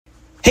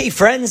Hey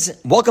friends,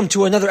 welcome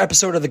to another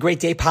episode of the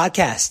Great Day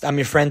Podcast. I'm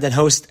your friend and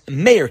host,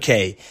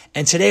 Metry,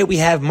 and today we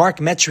have Mark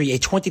Metry, a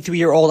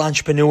 23-year-old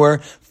entrepreneur,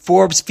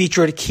 Forbes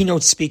featured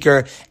keynote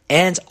speaker,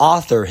 and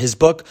author. His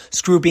book,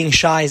 Screw Being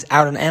Shy, is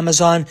out on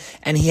Amazon,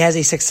 and he has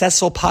a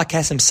successful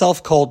podcast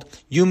himself called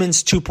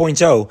Humans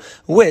 2.0,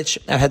 which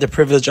I've had the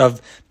privilege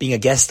of being a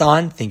guest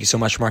on. Thank you so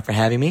much, Mark, for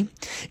having me.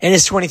 In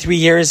his 23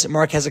 years,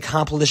 Mark has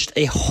accomplished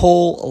a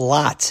whole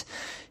lot.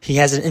 He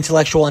has an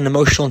intellectual and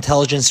emotional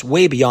intelligence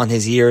way beyond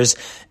his years,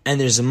 and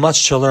there's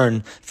much to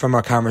learn from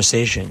our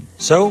conversation.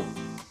 So,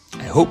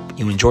 I hope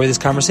you enjoy this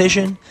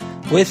conversation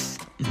with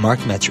Mark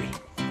Metry.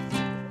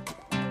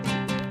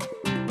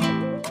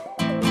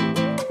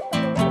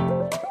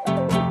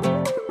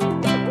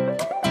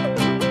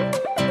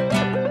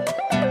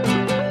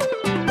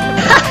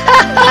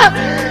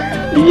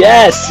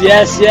 Yes.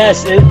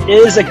 It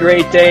is a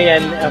great day,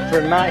 and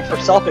for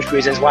selfish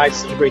reasons, why it's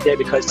such a great day,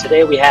 because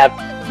today we have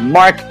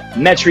Mark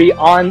Metry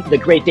on the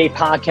Great Day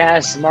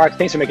Podcast. Mark,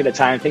 thanks for making the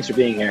time. Thanks for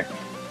being here.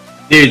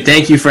 Dude,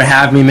 thank you for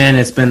having me, man.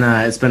 It's been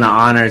an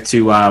honor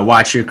to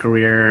watch your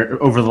career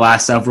over the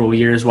last several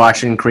years,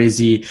 watching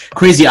crazy,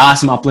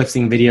 awesome,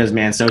 uplifting videos,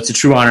 man. So it's a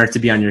true honor to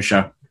be on your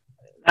show.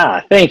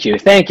 Thank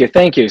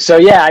you. So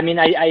yeah, I mean,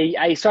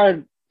 I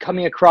started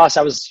coming across,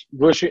 I was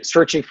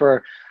searching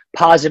for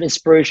positive,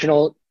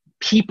 inspirational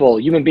people,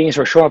 human beings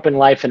who are showing up in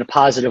life in a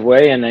positive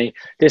way. And I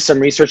did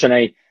some research,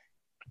 and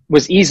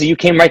you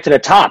came right to the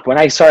top. When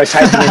I started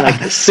typing in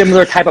like a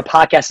similar type of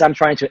podcast that I'm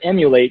trying to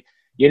emulate,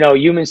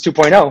 Humans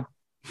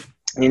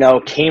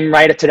 2.0, came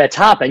right up to that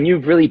top. And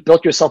you've really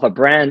built yourself a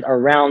brand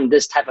around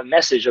this type of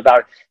message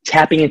about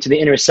tapping into the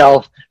inner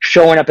self,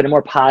 showing up in a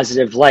more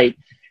positive light.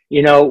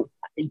 You're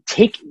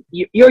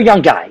a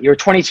young guy. You're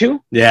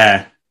 22?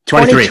 Yeah.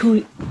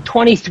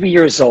 23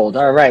 years old.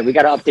 All right. We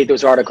got to update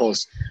those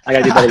articles. I got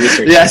to do better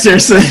research. Yeah,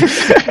 seriously.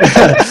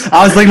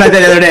 I was looking at that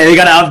the other day. You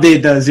got to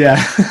update those. Yeah.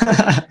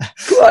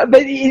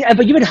 But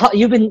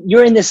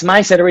you're in this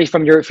mindset already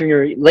from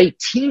your late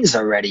teens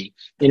already,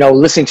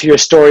 listening to your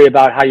story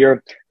about how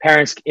your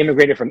parents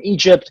immigrated from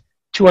Egypt,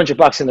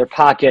 $200 in their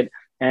pocket,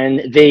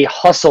 and they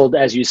hustled,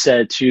 as you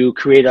said, to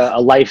create a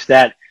life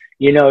that,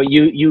 for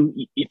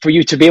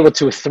you to be able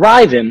to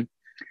thrive in.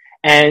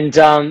 And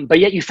but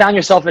yet you found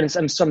yourself in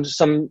some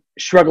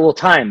struggling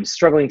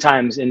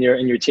times in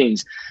your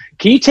teens.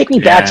 Can you take me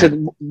back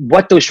to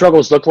what those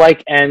struggles look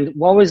like, and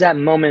what was that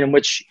moment in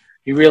which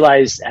you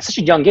realized at such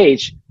a young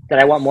age that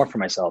I want more for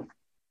myself?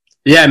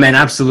 Yeah, man,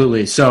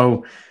 absolutely.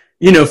 So,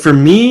 for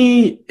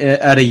me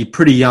at a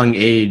pretty young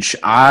age,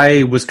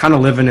 I was kind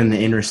of living in the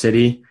inner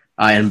city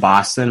in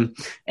Boston,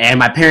 and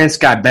my parents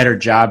got better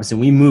jobs, and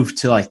we moved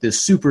to like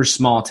this super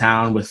small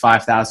town with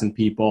 5,000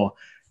 people.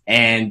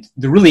 And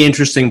the really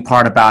interesting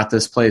part about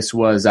this place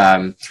was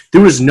there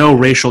was no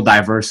racial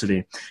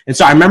diversity. And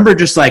so I remember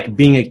just like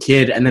being a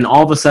kid, and then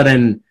all of a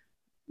sudden,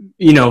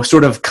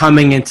 sort of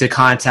coming into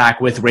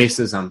contact with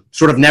racism,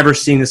 sort of never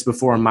seen this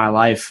before in my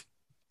life.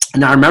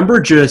 And I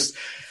remember just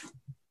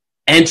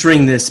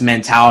entering this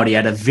mentality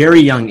at a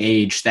very young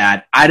age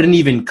that I didn't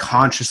even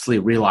consciously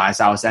realize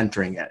I was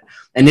entering it.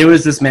 And it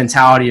was this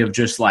mentality of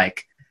just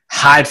like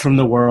hide from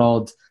the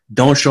world,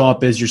 don't show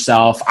up as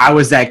yourself. I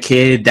was that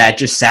kid that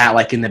just sat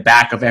like in the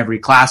back of every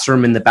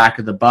classroom, in the back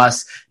of the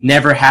bus,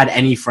 never had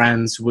any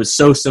friends, was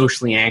so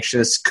socially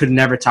anxious, could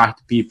never talk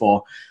to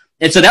people.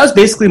 And so that was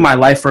basically my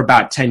life for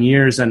about 10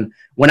 years. And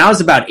when I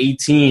was about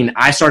 18,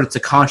 I started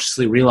to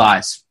consciously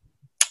realize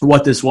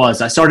what this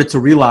was. I started to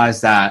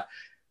realize that,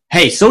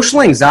 hey,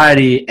 social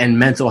anxiety and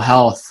mental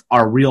health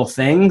are real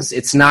things.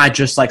 It's not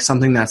just like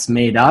something that's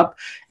made up,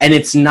 and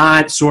it's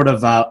not sort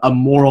of a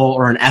moral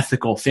or an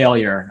ethical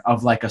failure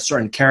of like a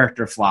certain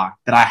character flaw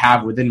that I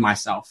have within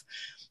myself.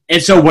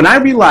 And so when I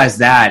realized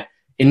that,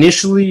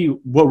 initially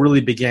what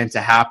really began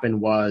to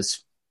happen was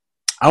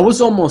I was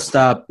almost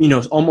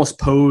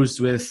posed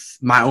with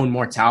my own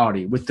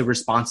mortality, with the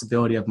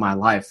responsibility of my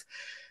life.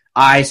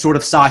 I sort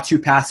of saw two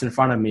paths in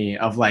front of me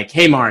of like,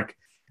 hey, Mark,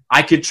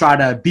 I could try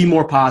to be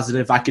more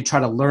positive. I could try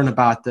to learn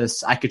about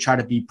this. I could try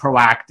to be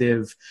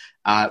proactive,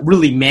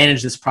 really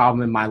manage this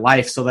problem in my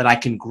life so that I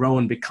can grow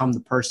and become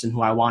the person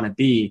who I want to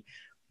be.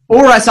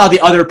 Or I saw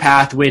the other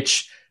path,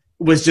 which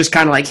was just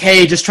kind of like,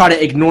 hey, just try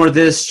to ignore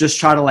this. Just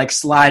try to like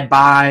slide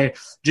by.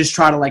 Just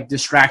try to like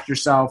distract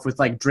yourself with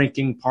like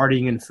drinking,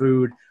 partying, and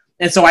food.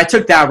 And so I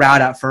took that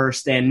route at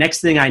first. And next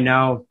thing I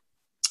know,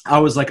 I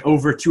was like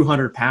over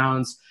 200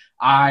 pounds.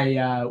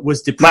 I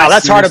was depressed. Wow,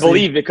 that's hard to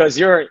believe because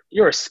you're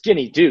a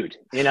skinny dude.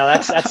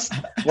 That's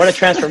what a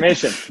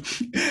transformation.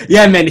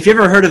 Yeah, man. If you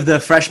ever heard of the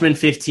freshman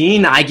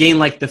 15, I gained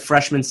like the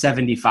freshman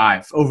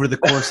 75 over the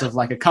course of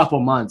like a couple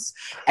months,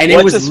 and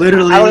it was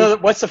literally. I don't know,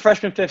 what's the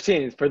freshman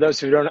 15 for those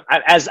who don't? I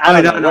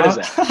don't know. What is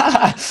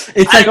it?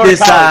 It's like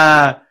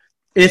this.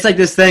 It's like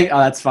this thing. Oh,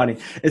 that's funny.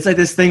 It's like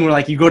this thing where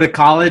like you go to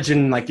college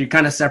and like you're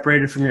kind of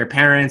separated from your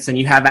parents and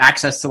you have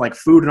access to like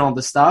food and all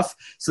this stuff.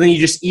 So then you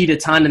just eat a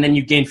ton and then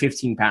you gain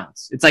 15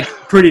 pounds. It's like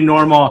pretty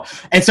normal.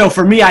 And so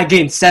for me, I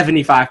gained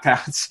 75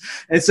 pounds.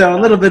 And so a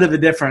little bit of a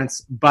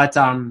difference. But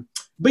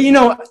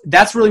But,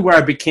 that's really where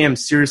I became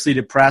seriously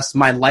depressed.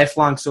 My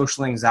lifelong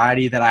social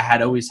anxiety that I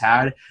had always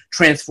had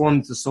transformed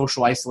into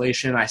social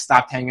isolation. I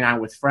stopped hanging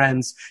out with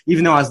friends,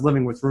 even though I was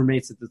living with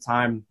roommates at the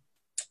time.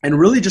 And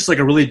really just like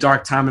a really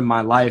dark time in my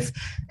life.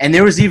 And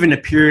there was even a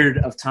period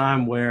of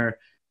time where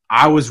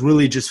I was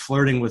really just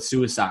flirting with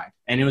suicide.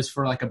 And it was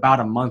for like about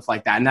a month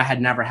like that. And that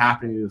had never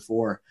happened to me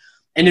before.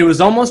 And it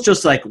was almost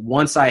just like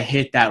once I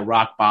hit that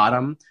rock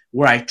bottom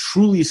where I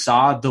truly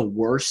saw the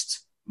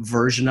worst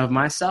version of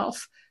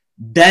myself,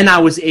 then I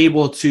was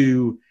able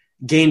to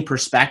gain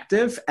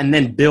perspective and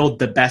then build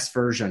the best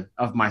version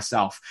of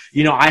myself.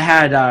 I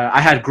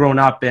had grown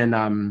up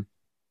in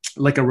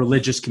like a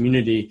religious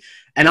community,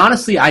 and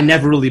honestly, I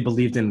never really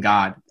believed in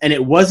God. And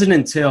it wasn't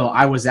until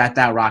I was at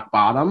that rock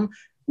bottom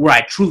where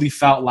I truly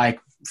felt like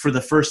for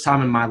the first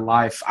time in my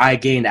life, I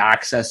gained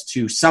access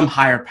to some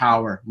higher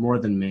power more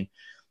than me.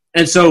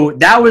 And so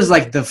that was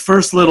like the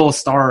first little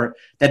start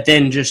that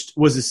then just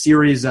was a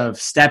series of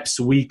steps,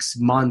 weeks,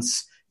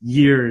 months,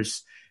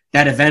 years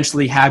that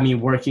eventually had me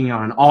working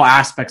on all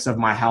aspects of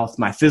my health,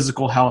 my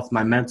physical health,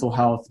 my mental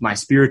health, my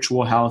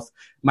spiritual health,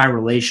 my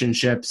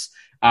relationships,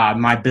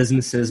 my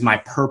businesses, my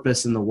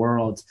purpose in the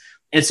world.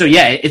 And so,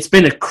 yeah, it's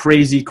been a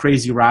crazy,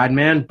 crazy ride,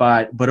 man.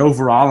 But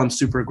overall, I'm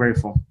super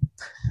grateful.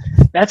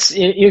 That's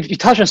you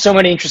touched on so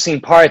many interesting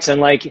parts,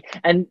 and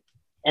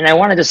I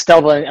want to just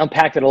delve and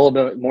unpack it a little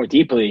bit more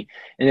deeply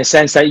in the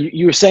sense that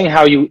you were saying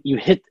how you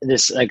hit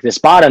this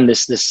bottom,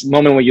 this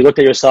moment where you looked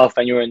at yourself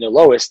and you were in the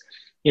lowest.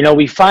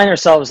 We find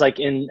ourselves I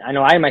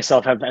know I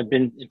myself have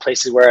been in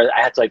places where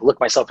I had to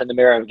look myself in the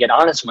mirror and get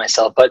honest with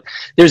myself. But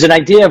there's an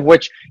idea of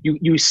which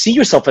you see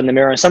yourself in the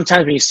mirror. And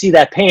sometimes when you see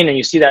that pain and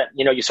you see that,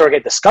 you sort of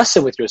get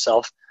disgusted with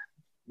yourself,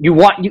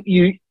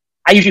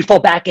 I usually fall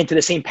back into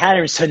the same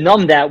patterns to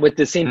numb that with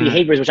the same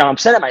behaviors, which I'm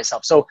upset at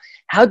myself. So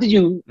how did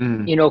you,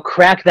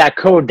 crack that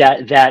code,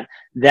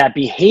 that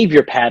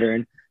behavior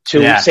pattern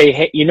to say,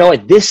 hey, you know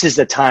what, this is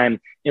the time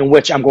in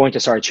which I'm going to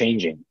start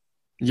changing?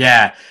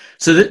 Yeah.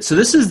 So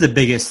this is the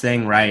biggest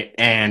thing, right?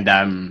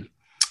 And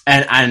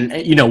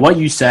what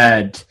you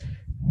said,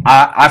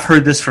 I've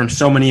heard this from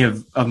so many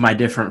of my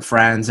different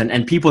friends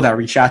and people that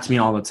reach out to me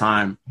all the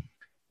time.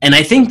 And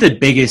I think the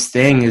biggest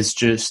thing is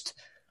just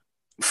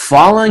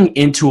falling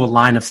into a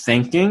line of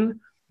thinking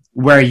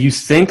where you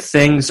think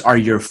things are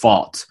your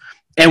fault.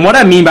 And what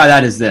I mean by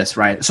that is this,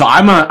 right? So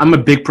I'm a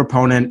big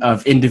proponent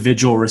of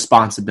individual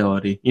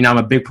responsibility. I'm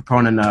a big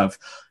proponent of,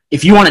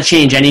 if you want to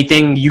change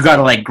anything, you got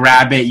to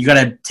grab it. You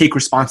got to take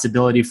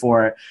responsibility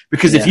for it,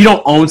 because if you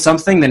don't own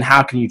something, then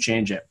how can you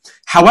change it?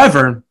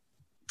 However,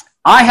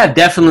 I have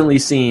definitely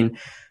seen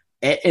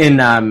in,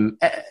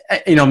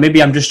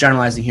 maybe I'm just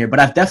generalizing here, but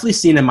I've definitely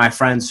seen in my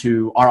friends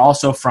who are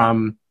also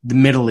from the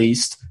Middle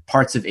East,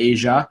 parts of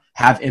Asia,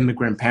 have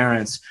immigrant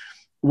parents,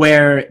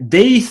 where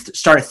they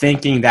start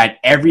thinking that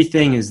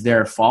everything is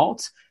their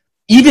fault,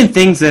 even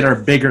things that are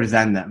bigger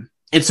than them.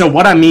 And so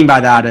what I mean by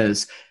that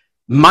is,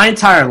 my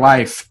entire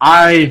life,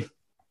 I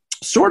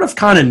sort of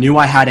kind of knew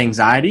I had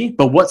anxiety,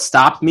 but what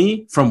stopped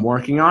me from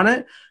working on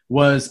it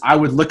was I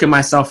would look at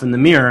myself in the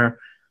mirror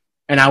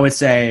and I would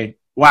say,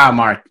 wow,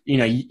 Mark,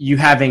 you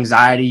have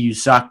anxiety, you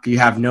suck, you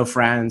have no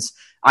friends.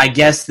 I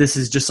guess this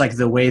is just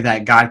the way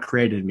that God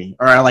created me.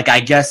 Or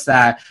I guess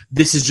that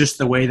this is just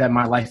the way that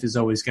my life is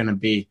always going to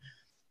be.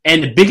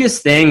 And the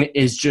biggest thing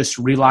is just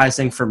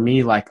realizing for me,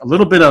 a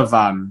little bit of,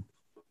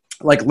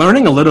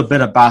 learning a little bit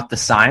about the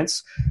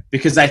science,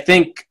 because I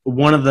think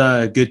one of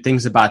the good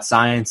things about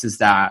science is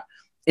that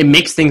it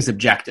makes things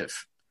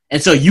objective.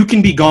 And so you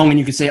can be going and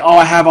you can say, oh,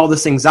 I have all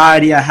this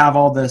anxiety, I have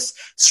all this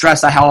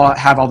stress, I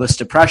have all this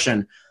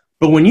depression.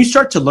 But when you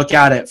start to look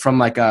at it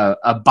from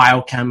a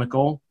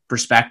biochemical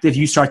perspective,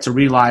 you start to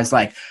realize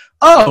if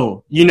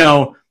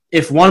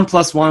 1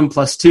 + 1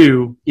 +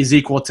 2 is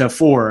equal to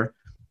 4,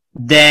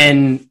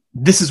 then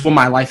this is what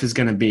my life is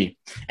going to be.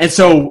 And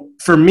so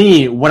for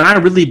me, when I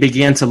really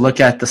began to look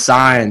at the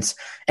science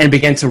and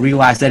began to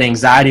realize that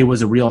anxiety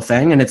was a real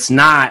thing, and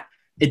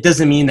it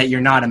doesn't mean that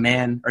you're not a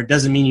man, or it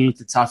doesn't mean you need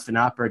to toughen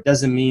up, or it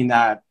doesn't mean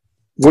that.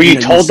 Were you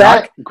told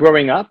that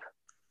growing up?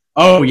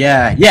 Oh,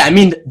 yeah. Yeah. I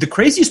mean, the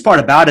craziest part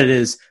about it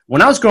is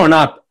when I was growing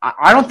up,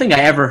 I don't think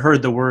I ever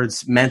heard the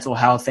words mental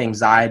health,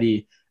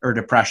 anxiety, or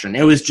depression.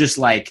 It was just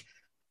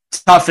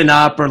toughen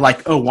up, or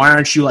oh, why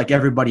aren't you like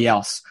everybody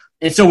else?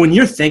 And so when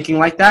you're thinking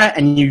like that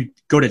and you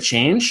go to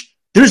change,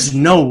 there's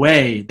no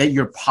way that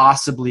you're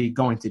possibly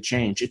going to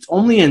change. It's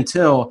only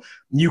until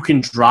you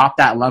can drop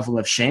that level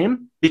of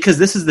shame, because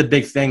this is the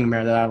big thing,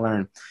 Mayor, that I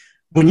learned.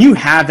 When you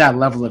have that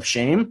level of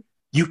shame,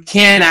 you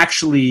can't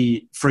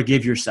actually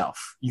forgive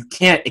yourself. You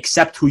can't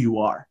accept who you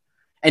are.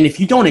 And if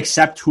you don't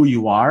accept who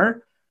you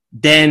are,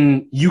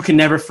 then you can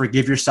never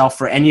forgive yourself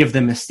for any of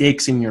the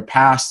mistakes in your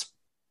past,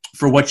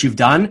 for what you've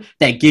done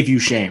that give you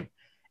shame.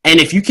 And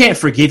if you can't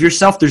forgive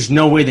yourself, there's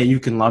no way that you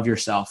can love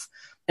yourself.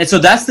 And so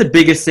that's the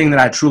biggest thing that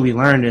I truly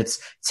learned. It's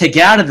to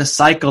get out of the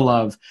cycle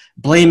of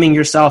blaming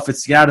yourself.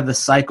 It's to get out of the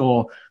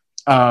cycle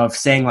of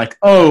saying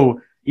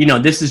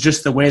this is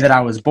just the way that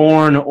I was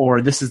born,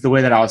 or this is the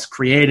way that I was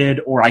created,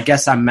 or I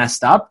guess I'm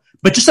messed up.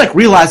 But just like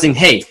realizing,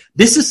 hey,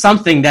 this is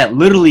something that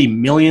literally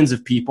millions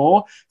of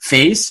people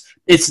face.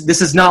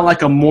 This is not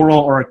like a moral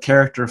or a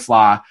character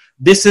flaw.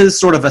 This is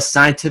sort of a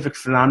scientific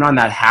phenomenon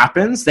that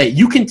happens, that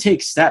you can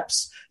take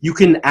steps. You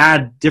can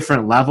add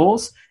different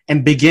levels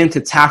and begin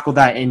to tackle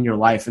that in your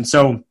life. And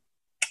so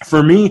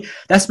for me,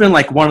 that's been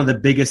like one of the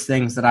biggest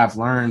things that I've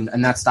learned,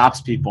 and that stops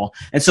people.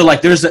 And so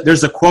like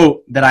there's a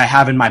quote that I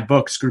have in my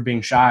book, Screw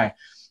Being Shy,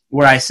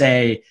 where I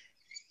say,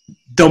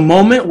 the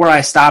moment where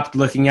I stopped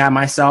looking at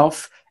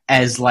myself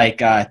as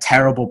like a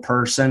terrible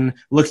person,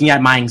 looking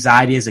at my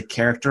anxiety as a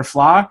character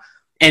flaw,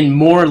 and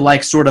more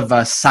like sort of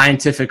a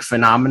scientific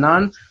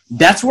phenomenon,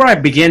 that's where I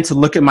began to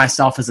look at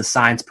myself as a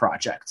science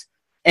project.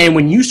 And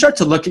when you start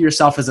to look at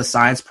yourself as a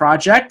science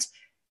project,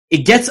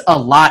 it gets a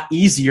lot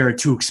easier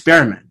to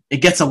experiment.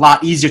 It gets a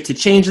lot easier to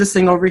change this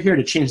thing over here,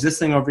 to change this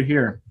thing over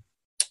here.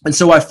 And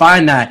so I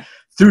find that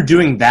through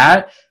doing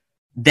that,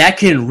 that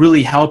can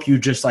really help you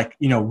just like,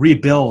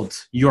 rebuild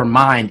your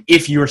mind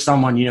if you're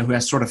someone, who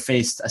has sort of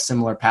faced a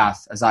similar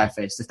path as I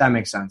faced, if that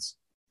makes sense.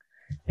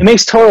 It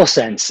makes total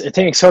sense. It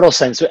makes total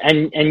sense.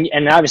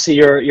 And obviously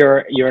you're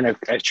in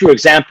a true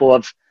example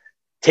of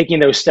taking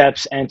those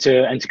steps and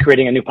to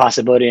creating a new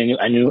possibility,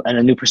 a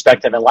new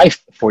perspective in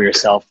life for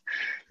yourself.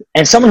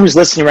 And someone who's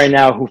listening right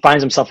now who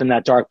finds himself in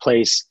that dark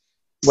place,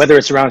 whether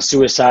it's around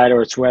suicide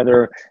or it's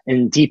whether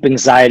in deep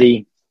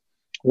anxiety,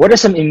 what are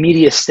some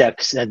immediate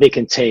steps that they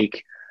can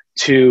take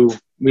to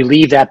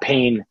relieve that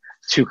pain,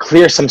 to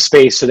clear some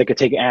space so they can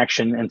take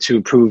action and to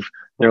improve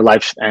their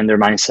life and their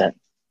mindset?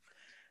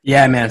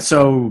 Yeah, man.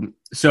 So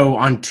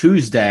on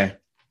Tuesday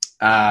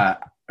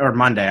or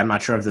Monday, I'm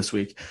not sure of this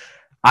week,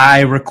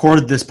 I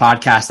recorded this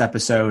podcast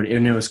episode,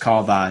 and it was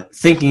called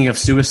Thinking of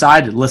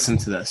Suicide. Listen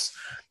to this.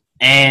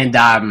 And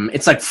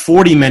it's like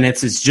 40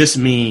 minutes. It's just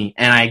me.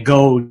 And I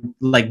go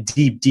like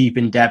deep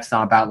in depth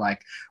about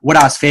like what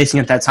I was facing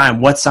at that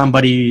time, what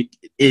somebody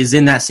is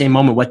in that same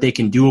moment, what they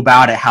can do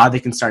about it, how they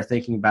can start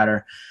thinking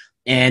better.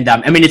 And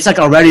it's like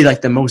already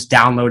like the most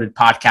downloaded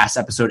podcast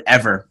episode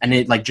ever. And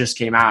it like just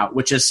came out,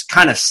 which is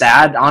kind of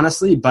sad,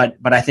 honestly, but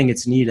I think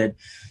it's needed.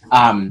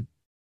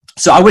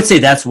 So I would say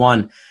that's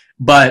one.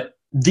 But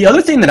the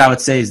other thing that I would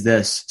say is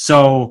this.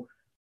 So,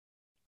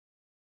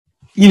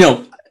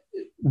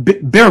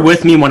 bear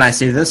with me when I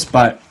say this,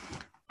 but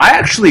I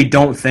actually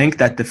don't think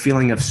that the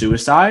feeling of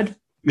suicide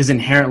is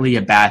inherently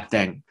a bad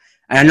thing.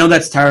 And I know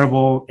that's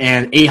terrible,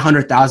 and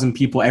 800,000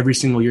 people every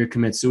single year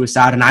commit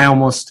suicide, and I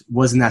almost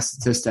was in that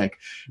statistic.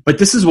 But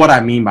this is what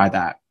I mean by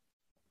that.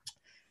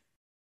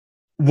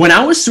 When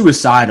I was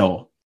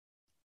suicidal,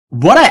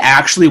 what I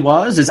actually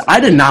was is I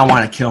did not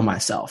want to kill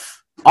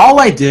myself. All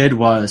I did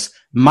was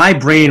my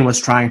brain was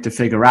trying to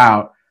figure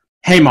out,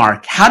 hey,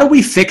 Mark, how do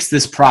we fix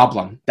this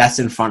problem that's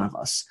in front of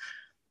us?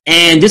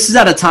 And this is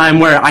at a time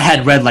where I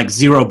had read like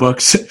 0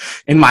 books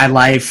in my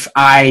life.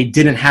 I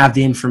didn't have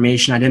the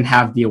information. I didn't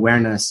have the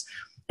awareness.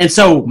 And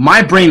so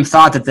my brain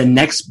thought that the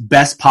next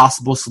best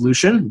possible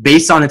solution,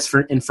 based on its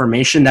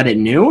information that it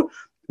knew,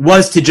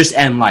 was to just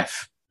end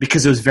life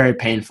because it was very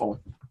painful.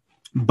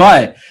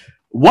 But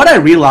what I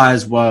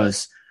realized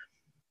was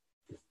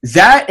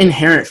that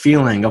inherent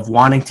feeling of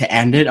wanting to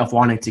end it, of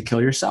wanting to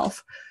kill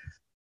yourself,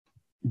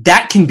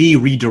 that can be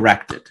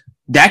redirected.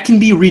 That can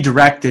be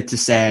redirected to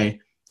say,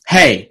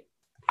 hey,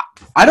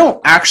 I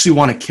don't actually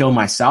want to kill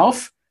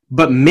myself,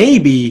 but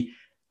maybe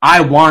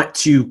I want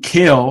to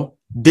kill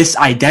this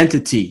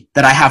identity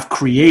that I have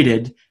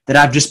created that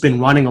I've just been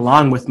running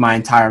along with my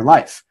entire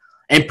life.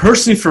 And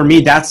personally for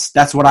me, that's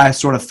what I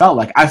sort of felt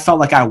like. I felt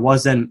like I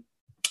wasn't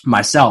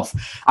myself.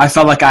 I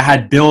felt like I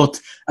had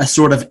built a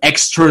sort of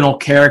external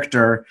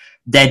character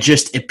that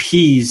just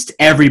appeased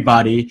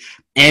everybody.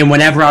 And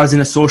whenever I was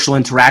in a social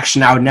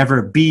interaction, I would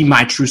never be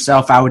my true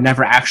self. I would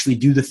never actually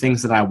do the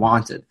things that I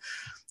wanted.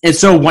 And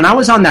so when I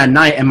was on that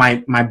night and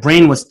my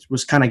brain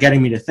was kind of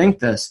getting me to think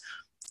this,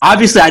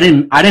 obviously I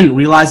didn't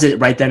realize it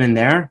right then and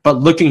there,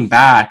 but looking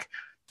back,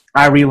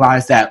 I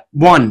realized that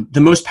one, the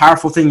most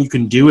powerful thing you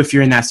can do if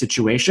you're in that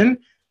situation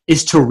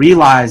is to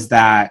realize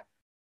that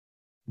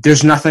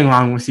there's nothing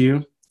wrong with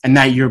you and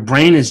that your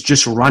brain is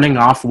just running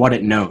off what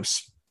it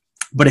knows.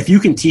 But if you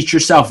can teach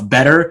yourself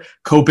better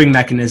coping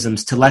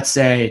mechanisms to, let's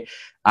say,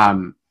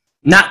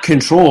 not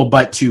control,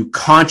 but to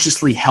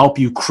consciously help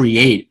you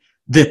create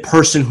the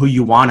person who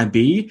you want to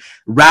be,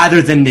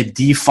 rather than the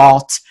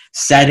default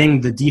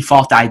setting, the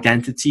default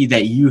identity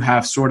that you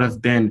have sort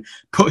of been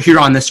put here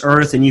on this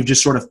earth and you've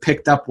just sort of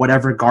picked up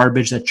whatever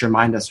garbage that your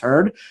mind has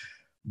heard,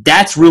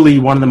 that's really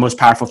one of the most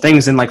powerful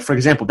things. And like, for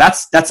example,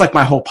 that's like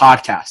my whole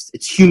podcast.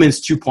 It's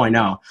Humans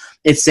 2.0.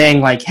 It's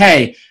saying like,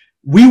 hey,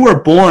 we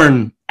were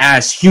born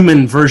as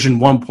human version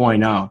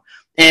 1.0.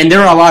 And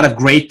there are a lot of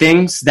great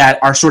things that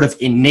are sort of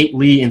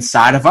innately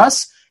inside of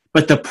us.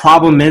 But the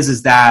problem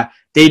is that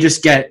they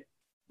just get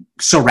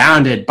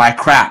surrounded by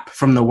crap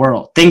from the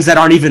world, things that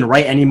aren't even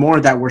right anymore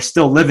that we're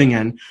still living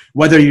in,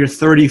 whether you're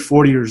 30,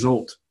 40 years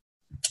old.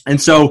 And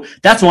so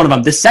that's one of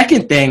them. The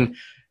second thing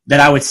that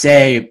I would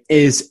say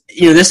is,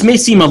 this may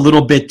seem a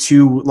little bit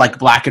too like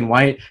black and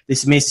white.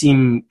 This may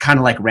seem kind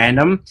of like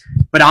random,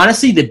 but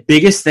honestly, the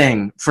biggest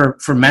thing for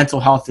mental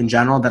health in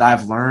general that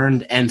I've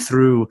learned, and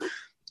through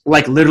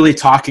like literally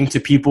talking to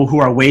people who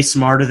are way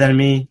smarter than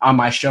me on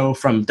my show,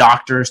 from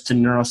doctors to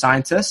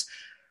neuroscientists,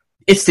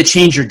 it's to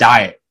change your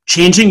diet.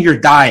 Changing your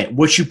diet,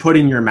 what you put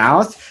in your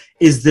mouth,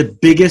 is the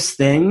biggest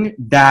thing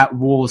that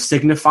will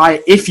signify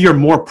if you're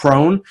more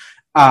prone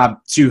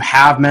to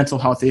have mental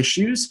health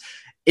issues.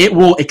 It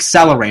will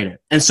accelerate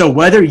it. And so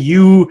whether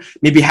you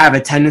maybe have a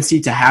tendency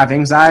to have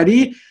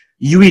anxiety,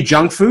 you eat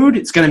junk food,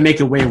 it's going to make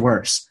it way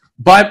worse.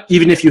 But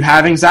even if you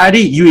have anxiety,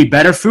 you eat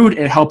better food,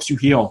 it helps you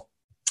heal.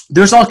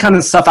 There's all kinds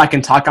of stuff I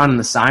can talk on in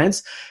the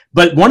science,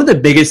 but one of the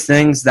biggest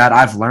things that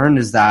I've learned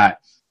is that,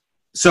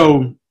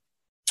 so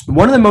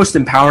one of the most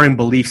empowering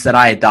beliefs that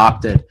I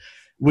adopted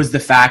was the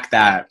fact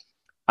that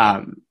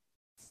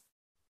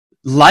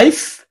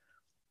life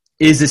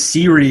is a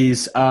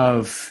series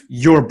of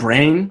your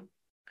brain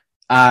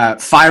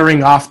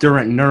firing off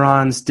different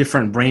neurons,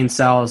 different brain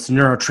cells,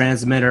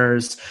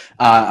 neurotransmitters,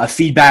 a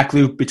feedback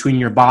loop between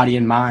your body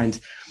and mind.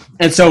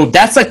 And so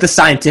that's like the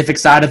scientific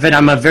side of it.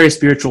 I'm a very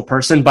spiritual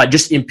person, but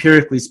just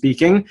empirically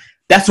speaking,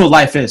 that's what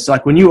life is. So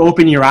like when you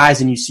open your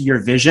eyes and you see your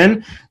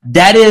vision,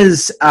 that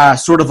is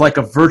sort of like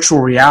a virtual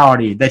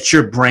reality that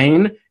your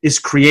brain is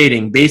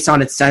creating based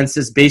on its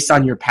senses, based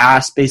on your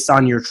past, based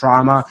on your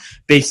trauma,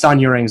 based on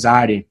your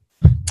anxiety.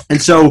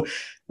 And so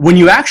when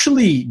you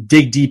actually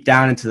dig deep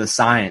down into the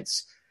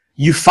science,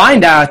 you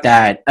find out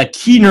that a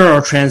key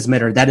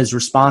neurotransmitter that is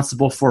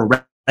responsible for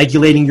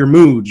regulating your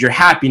mood, your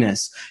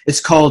happiness, is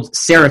called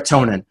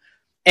serotonin.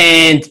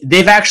 And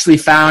they've actually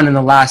found in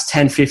the last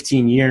 10,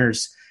 15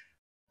 years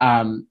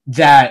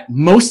that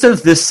most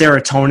of this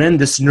serotonin,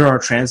 this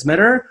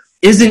neurotransmitter,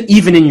 isn't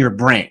even in your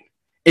brain.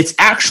 It's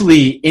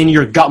actually in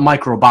your gut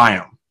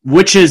microbiome,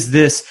 which is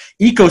this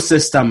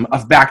ecosystem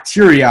of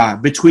bacteria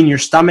between your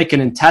stomach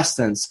and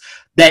intestines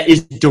that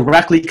is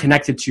directly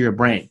connected to your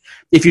brain.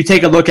 If you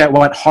take a look at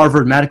what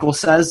Harvard Medical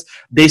says,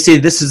 they say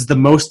this is the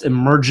most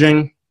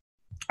emerging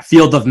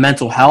field of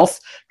mental health,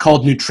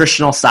 called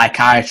nutritional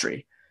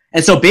psychiatry.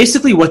 And so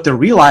basically what they're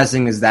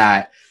realizing is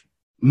that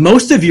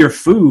most of your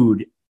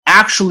food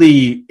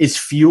actually is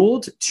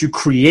fueled to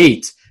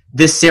create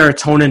this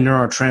serotonin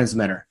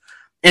neurotransmitter.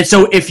 And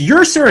so if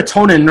your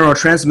serotonin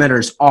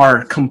neurotransmitters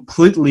are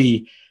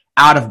completely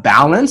out of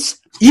balance,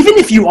 even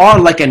if you are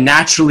like a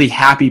naturally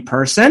happy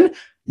person,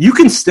 you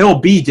can still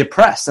be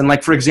depressed. And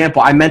like, for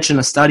example, I mentioned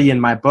a study in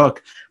my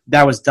book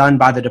that was done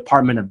by the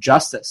Department of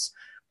Justice.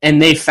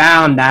 And they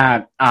found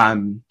that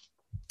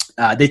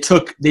they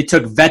took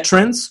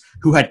veterans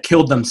who had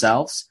killed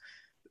themselves.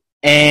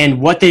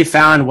 And what they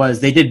found was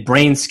they did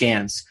brain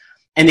scans.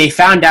 And they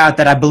found out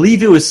that, I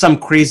believe it was some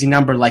crazy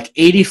number, like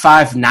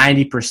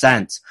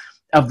 85-90%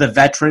 of the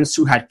veterans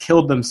who had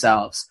killed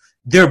themselves,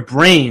 their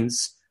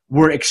brains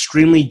were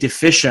extremely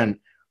deficient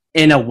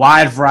in a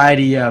wide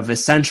variety of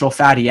essential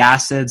fatty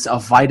acids,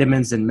 of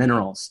vitamins and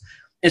minerals.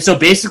 And so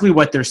basically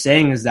what they're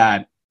saying is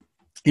that,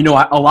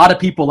 a lot of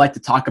people like to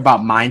talk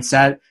about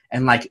mindset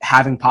and like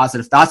having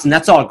positive thoughts, and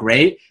that's all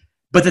great.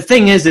 But the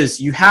thing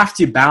is you have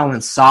to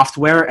balance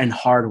software and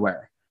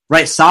hardware,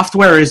 right?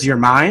 Software is your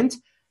mind.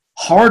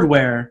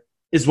 Hardware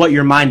is what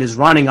your mind is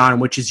running on,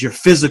 which is your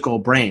physical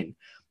brain.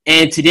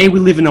 And today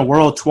we live in a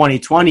world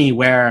 2020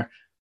 where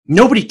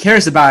nobody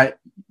cares about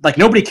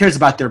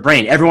their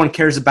brain. Everyone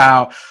cares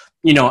about,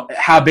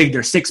 how big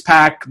their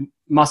six-pack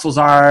muscles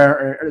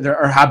are,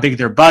 or how big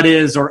their butt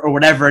is, or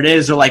whatever it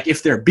is, or like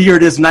if their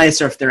beard is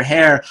nice or if their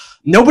hair.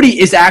 Nobody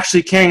is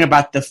actually caring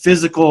about the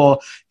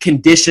physical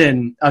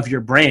condition of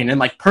your brain. And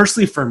like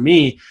personally for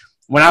me,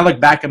 when I look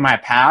back at my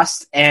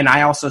past, and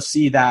I also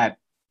see that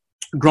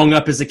growing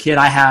up as a kid,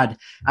 I had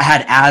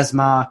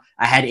asthma,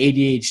 I had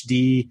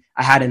ADHD,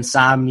 I had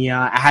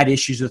insomnia, I had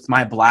issues with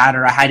my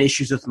bladder, I had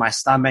issues with my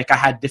stomach, I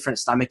had different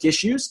stomach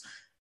issues.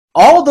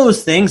 All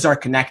those things are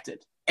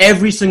connected,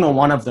 every single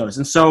one of those.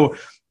 And so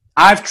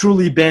I've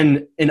truly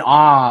been in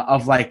awe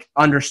of like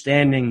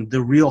understanding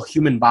the real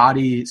human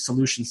body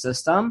solution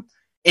system,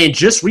 and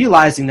just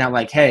realizing that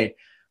like, hey,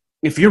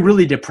 if you're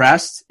really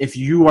depressed, if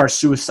you are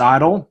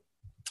suicidal,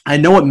 I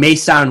know it may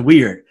sound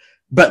weird,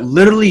 but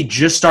literally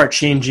just start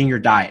changing your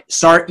diet.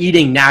 Start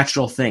eating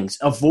natural things.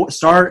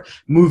 Start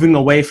moving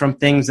away from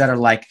things that are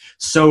like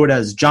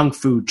sodas, junk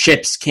food,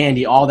 chips,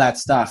 candy, all that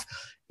stuff.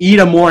 Eat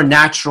a more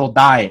natural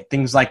diet.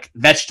 Things like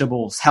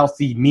vegetables,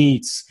 healthy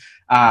meats,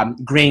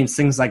 grains,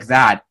 things like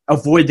that.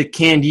 Avoid the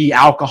candy,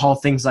 alcohol,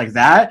 things like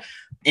that.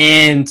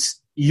 And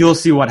you'll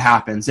see what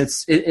happens.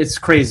 It's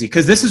crazy.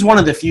 Because this is one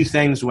of the few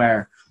things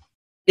where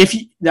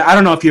I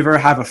don't know if you've ever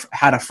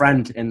had a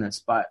friend in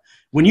this, but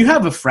when you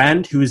have a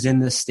friend who is in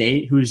this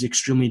state, who is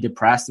extremely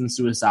depressed and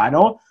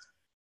suicidal,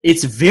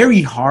 it's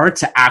very hard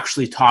to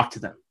actually talk to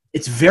them.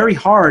 It's very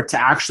hard to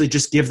actually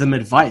just give them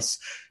advice,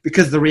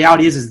 because the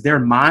reality is their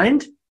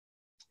mind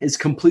is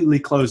completely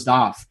closed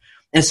off.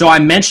 And so I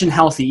mentioned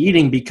healthy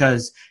eating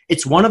because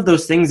it's one of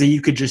those things that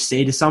you could just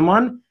say to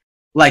someone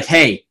like,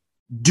 hey,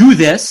 do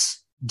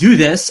this, do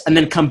this and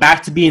then come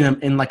back to being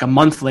in like a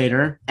month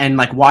later and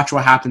like watch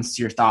what happens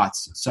to your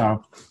thoughts.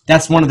 So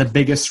that's one of the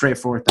biggest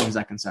straightforward things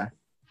I can say.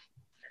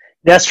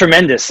 That's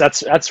tremendous.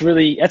 That's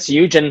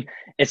huge. And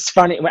it's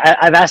funny.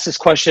 I've asked this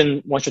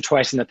question once or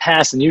twice in the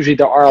past, and usually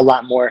there are a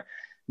lot more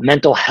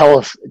mental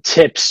health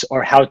tips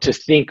or how to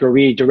think or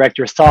redirect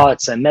your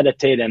thoughts and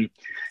meditate and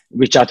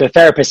reach out to a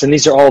therapist. And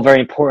these are all very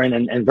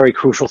important and very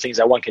crucial things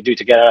that one can do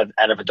to get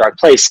out of a dark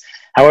place.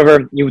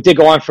 However, you did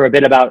go on for a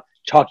bit about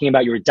talking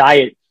about your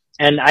diet.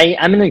 And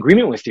I'm in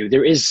agreement with you.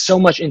 There is so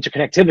much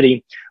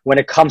interconnectivity when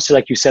it comes to,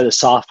 like you said, the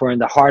software and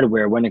the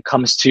hardware, when it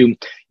comes to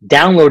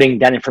downloading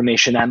that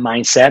information, that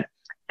mindset,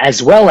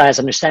 as well as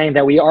understanding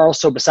that we are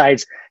also,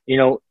 besides,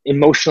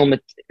 emotional,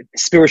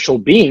 spiritual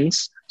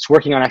beings, it's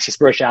working on actually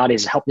spirituality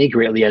has helped me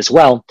greatly as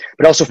well,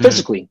 but also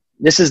physically.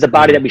 This is the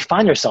body that we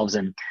find ourselves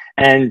in.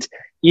 And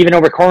even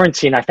over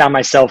quarantine, I found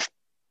myself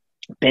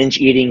binge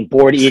eating,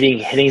 bored eating,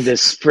 hitting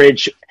this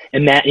fridge,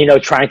 and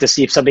trying to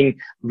see if something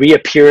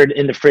reappeared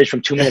in the fridge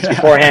from 2 minutes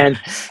beforehand.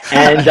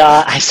 And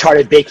I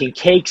started baking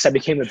cakes. I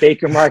became a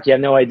baker, Mark. You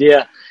have no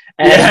idea.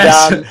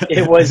 And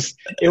it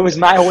was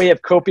my way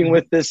of coping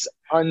with this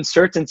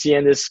uncertainty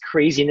and this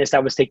craziness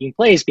that was taking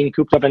place, being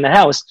cooped up in the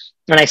house.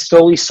 And I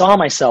slowly saw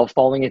myself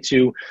falling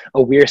into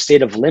a weird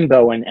state of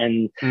limbo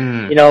and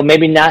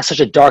maybe not such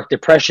a dark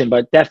depression,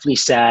 but definitely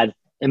sad,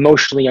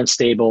 emotionally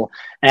unstable.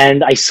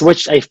 And I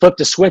flipped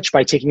the switch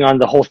by taking on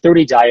the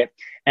Whole30 diet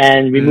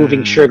and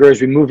removing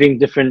sugars, removing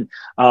different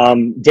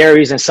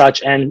dairies and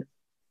such. And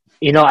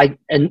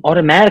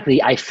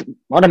automatically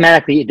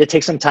it did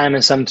take some time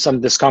and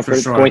some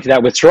discomfort going through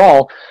that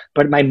withdrawal,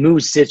 but my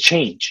moods did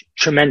change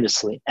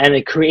tremendously. And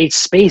it creates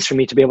space for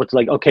me to be able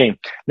to okay,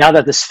 now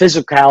that this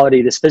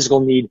physical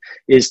need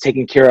is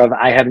taken care of,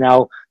 I have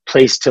now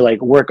place to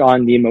work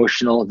on the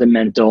emotional, the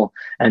mental,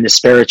 and the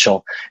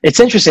spiritual. It's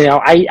interesting.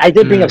 Now, I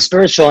did bring up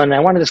spiritual, and I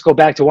wanted to go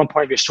back to one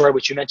part of your story,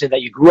 which you mentioned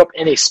that you grew up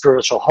in a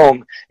spiritual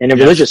home, in a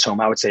religious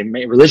home, I would say,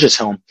 a religious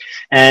home.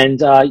 And,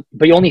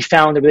 but you only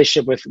found the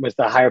relationship with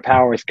the higher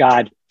power, with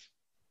God,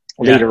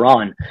 later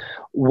on.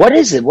 What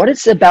is it? What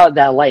is it about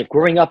that life,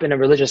 growing up in a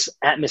religious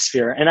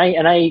atmosphere? And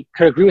I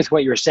could agree with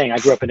what you were saying. I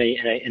grew up in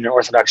an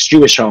Orthodox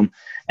Jewish home,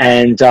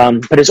 and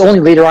but it's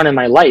only later on in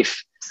my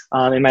life,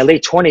 in my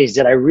late 20s,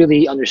 did I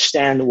really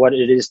understand what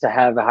it is to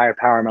have a higher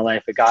power in my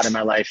life, a God in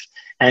my life,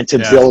 and to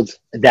build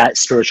that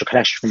spiritual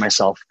connection for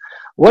myself.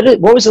 What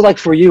was it like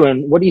for you,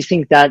 and what do you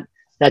think that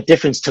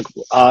difference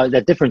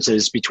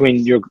is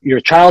between your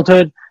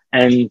childhood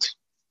and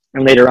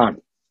later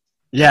on?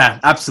 Yeah,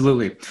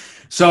 absolutely.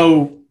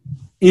 So,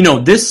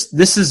 this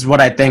is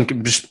what I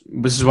think. This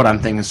is what I'm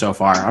thinking so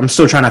far. I'm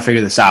still trying to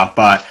figure this out,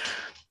 but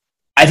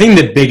I think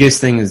the biggest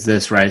thing is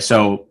this, right?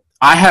 So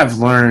I have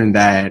learned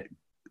that,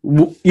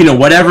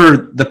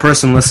 whatever the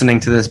person listening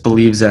to this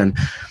believes in,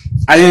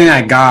 I think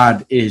that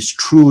God is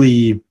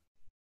truly,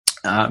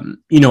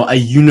 a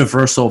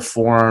universal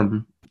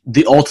form,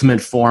 the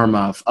ultimate form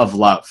of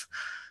love.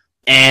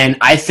 And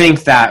I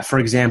think that, for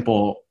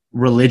example,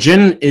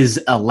 religion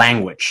is a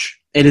language.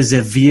 It is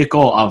a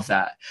vehicle of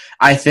that.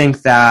 I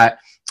think that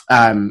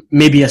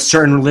maybe a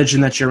certain religion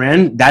that you're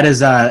in, that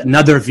is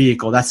another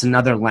vehicle. That's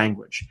another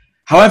language.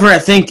 However, I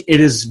think it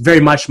is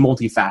very much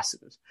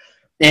multifaceted.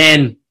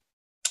 And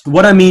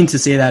what I mean to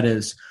say that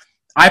is,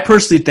 I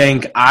personally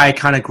think I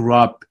kind of grew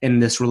up in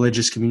this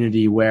religious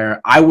community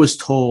where I was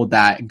told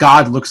that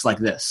God looks like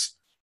this.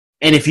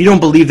 And if you don't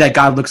believe that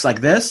God looks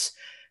like this,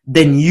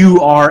 then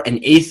you are an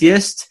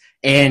atheist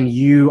and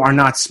you are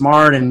not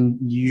smart and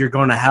you're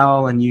going to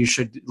hell and you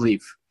should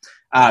leave.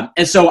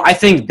 And so I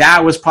think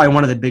that was probably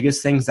one of the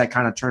biggest things that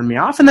kind of turned me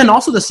off. And then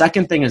also the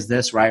second thing is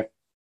this, right?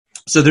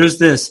 So there's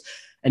this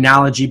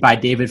analogy by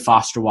David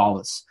Foster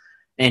Wallace,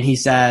 and he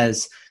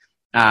says,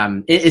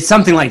 it's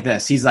something like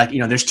this. He's like,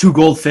 there's two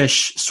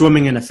goldfish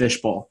swimming in a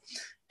fishbowl.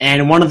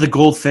 And one of the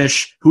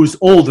goldfish who's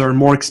older,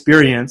 more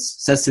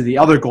experienced, says to the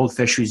other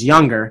goldfish who's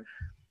younger,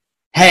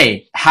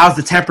 "Hey, how's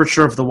the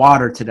temperature of the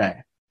water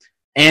today?"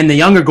 And the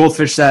younger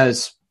goldfish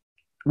says,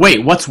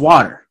 "Wait, what's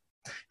water?"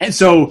 And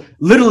so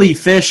literally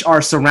fish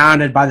are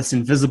surrounded by this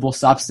invisible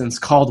substance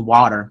called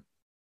water,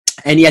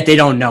 and yet they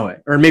don't know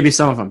it. Or maybe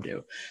some of them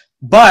do.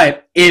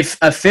 But if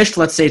a fish,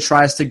 let's say,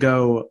 tries to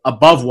go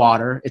above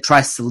water, it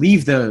tries to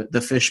leave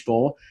the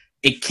fishbowl,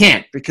 it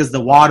can't, because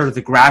the water,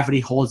 the gravity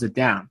holds it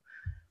down.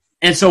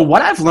 And so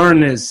what I've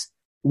learned is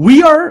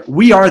we are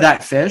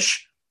that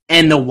fish,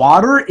 and the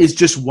water is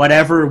just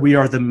whatever we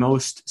are the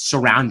most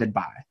surrounded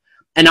by.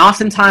 And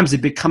oftentimes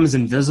it becomes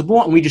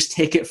invisible, and we just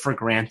take it for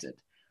granted.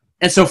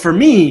 And so for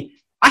me,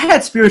 I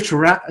had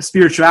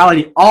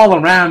spirituality all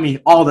around me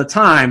all the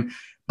time,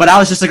 but I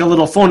was just like a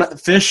little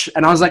fish,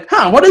 and I was like,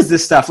 what is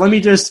this stuff? Let me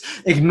just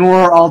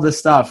ignore all this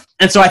stuff.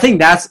 And so I think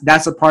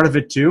that's a part of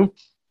it too.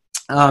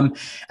 And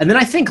then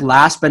I think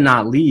last but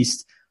not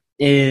least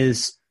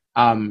is,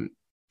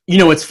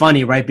 it's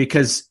funny, right?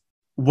 Because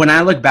when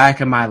I look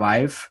back at my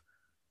life,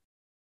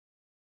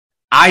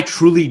 I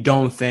truly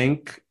don't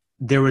think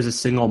there was a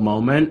single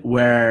moment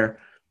where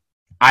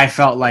I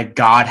felt like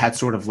God had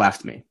sort of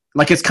left me.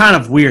 like, it's kind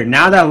of weird.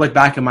 Now that I look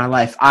back in my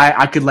life,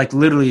 I could like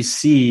literally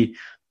see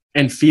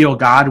and feel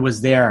God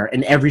was there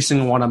in every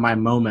single one of my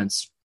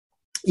moments,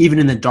 even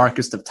in the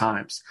darkest of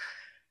times.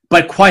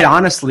 But quite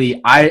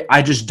honestly,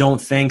 I just don't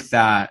think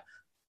that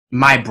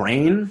my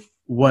brain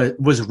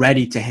was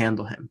ready to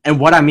handle him. And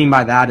what I mean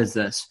by that is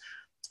this.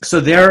 So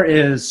there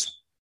is,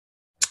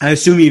 I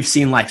assume you've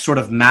seen like sort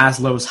of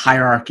Maslow's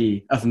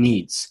hierarchy of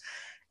needs.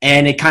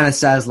 And it kind of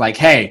says like,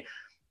 hey,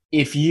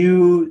 if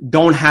you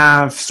don't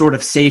have sort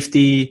of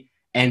safety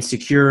and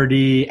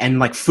security and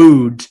like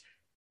food,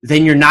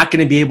 then you're not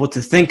going to be able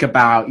to think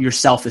about your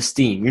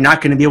self-esteem. You're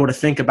not going to be able to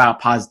think about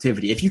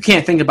positivity. If you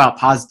can't think about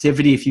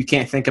positivity, if you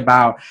can't think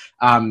about,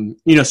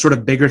 sort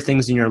of bigger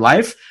things in your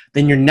life,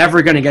 then you're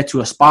never going to get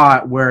to a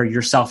spot where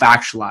you're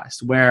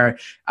self-actualized, where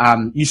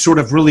you sort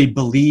of really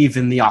believe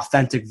in the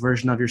authentic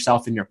version of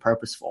yourself and you're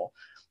purposeful.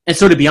 And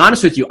so to be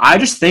honest with you, I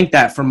just think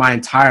that for my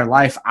entire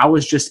life, I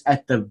was just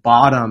at the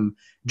bottom,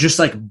 just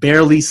like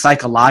barely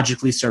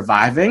psychologically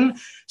surviving,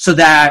 so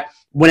that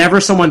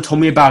whenever someone told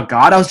me about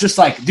God, I was just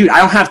like, dude, I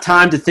don't have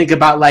time to think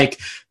about like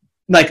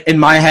in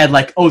my head,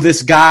 like, oh,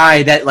 this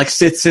guy that like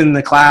sits in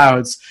the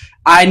clouds.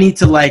 I need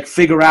to like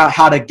figure out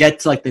how to get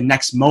to like the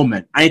next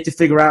moment. I need to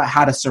figure out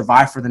how to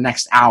survive for the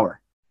next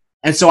hour.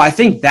 And so I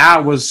think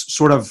that was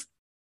sort of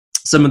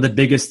some of the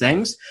biggest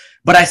things.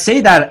 But I say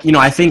that,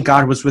 I think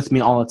God was with me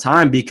all the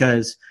time,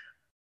 because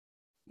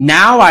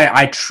now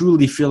I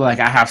truly feel like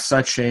I have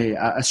such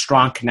a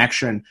strong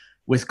connection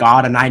with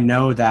God. And I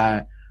know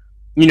that,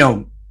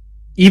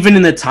 even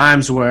in the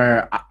times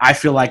where I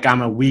feel like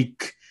I'm a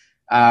weak,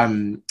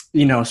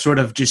 sort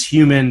of just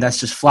human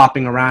that's just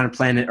flopping around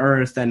planet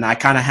Earth, and I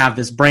kind of have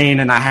this brain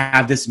and I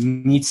have this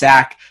meat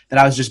sack that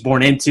I was just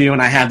born into,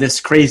 and I have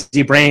this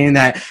crazy brain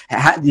that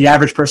the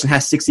average person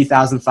has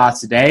 60,000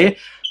 thoughts a day.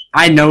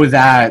 I know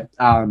that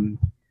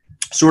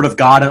sort of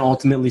God and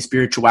ultimately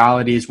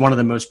spirituality is one of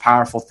the most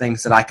powerful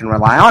things that I can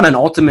rely on, and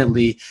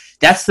ultimately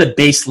that's the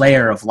base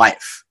layer of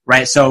life.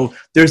 Right. So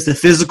there's the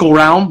physical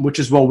realm, which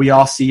is what we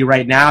all see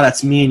right now.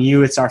 That's me and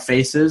you. It's our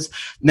faces.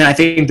 And then I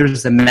think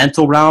there's the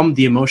mental realm,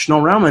 the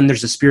emotional realm, and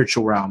there's the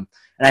spiritual realm.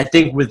 And I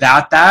think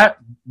without that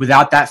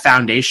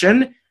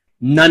foundation,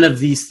 none of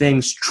these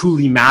things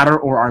truly matter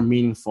or are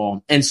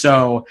meaningful. And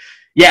so,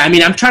 yeah, I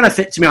mean,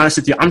 to be honest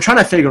with you, I'm trying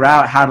to figure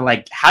out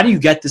how do you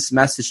get this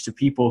message to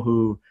people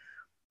who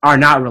are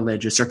not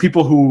religious, or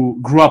people who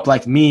grew up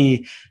like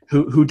me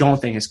who don't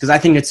think it's, because I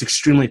think it's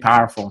extremely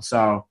powerful.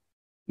 So,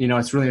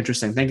 it's really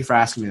interesting. Thank you for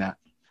asking me that.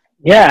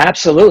 Yeah,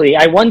 absolutely.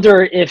 I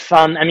wonder if,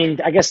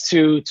 I guess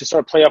to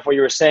sort of play off what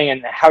you were saying,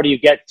 and how do you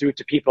get through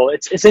to people?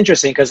 It's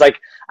interesting, because like,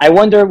 I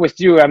wonder with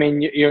you, I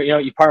mean,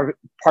 you're part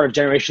of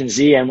Generation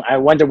Z, and I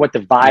wonder what the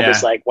vibe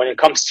is like when it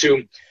comes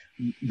to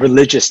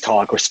religious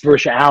talk or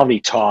spirituality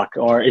talk,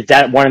 or is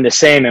that one and the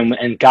same?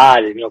 And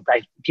God,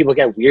 people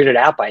get weirded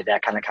out by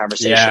that kind of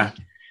conversation. Yeah.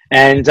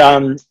 And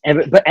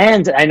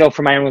I know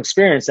from my own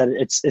experience that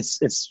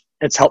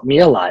it's helped me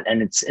a lot,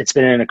 and it's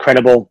been an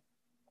incredible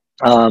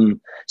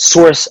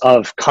source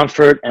of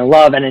comfort and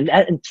love, and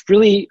it's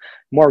really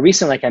more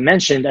recent, like I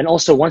mentioned, and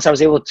also once I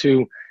was able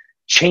to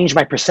change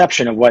my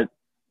perception of what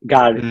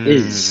God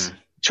is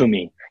to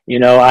me,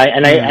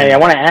 I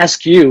want to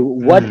ask you,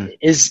 what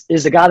is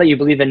the God that you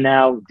believe in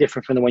now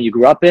different from the one you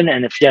grew up in,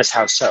 and if yes,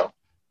 how so?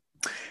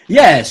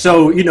 Yeah,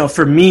 so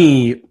for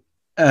me,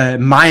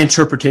 my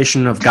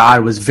interpretation of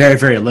God was very,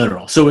 very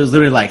literal. So it was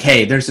literally like,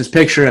 hey, there's this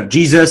picture of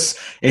Jesus.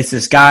 It's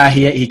this guy.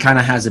 He kind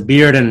of has a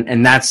beard,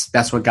 and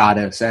that's what God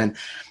is. And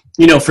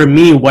for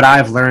me, what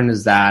I've learned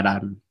is that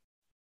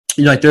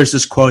like there's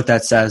this quote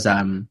that says,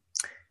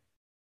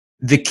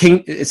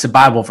 it's a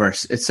Bible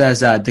verse. It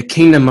says, the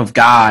kingdom of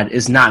God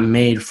is not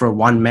made for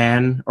one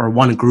man or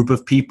one group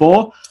of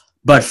people,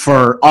 but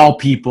for all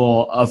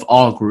people of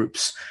all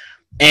groups.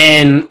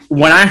 And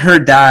when I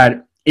heard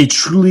that, it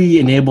truly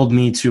enabled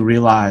me to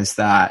realize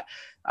that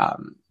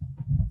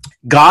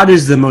God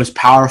is the most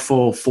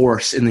powerful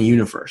force in the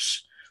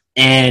universe.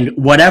 And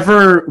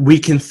whatever we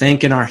can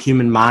think in our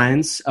human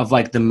minds of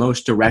like the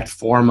most direct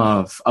form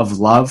of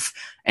love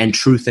and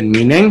truth and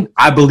meaning,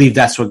 I believe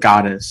that's what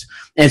God is.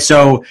 And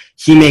so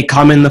he may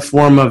come in the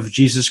form of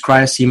Jesus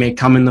Christ. He may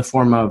come in the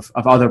form of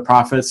other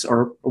prophets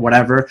or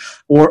whatever,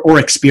 or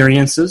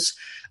experiences.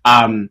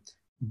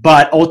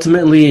 But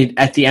ultimately,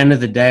 at the end of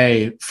the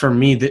day, for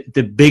me,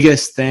 the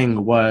biggest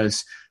thing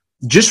was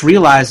just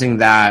realizing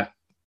that,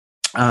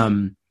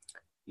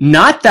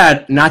 not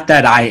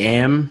that I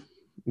am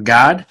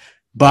God,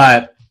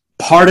 but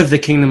part of the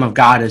kingdom of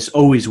God is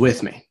always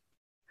with me.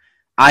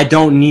 I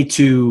don't need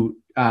to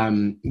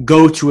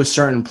go to a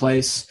certain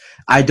place.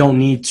 I don't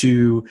need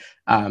to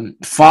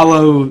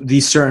follow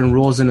these certain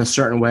rules in a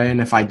certain way.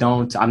 And if I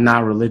don't, I'm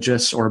not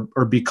religious or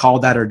be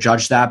called that or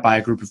judged that by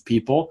a group of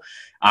people.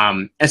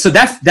 And so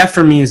that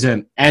for me is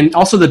it. And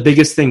also the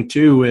biggest thing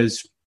too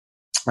is,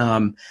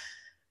 there's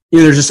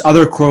this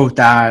other quote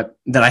that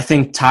I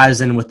think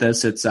ties in with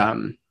this. It's,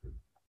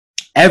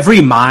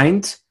 every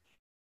mind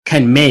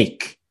can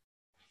make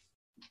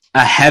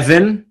a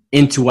heaven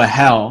into a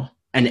hell,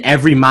 and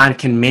every mind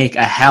can make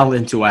a hell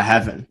into a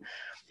heaven.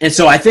 And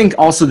so I think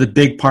also the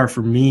big part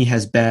for me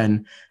has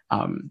been,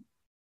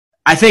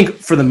 I think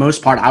for the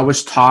most part, I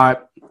was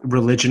taught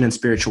religion and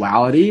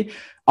spirituality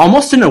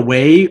almost in a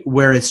way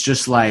where it's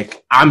just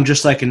like, I'm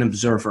just like an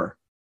observer.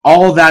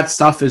 All that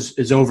stuff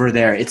is over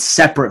there. It's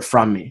separate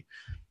from me.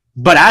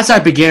 But as I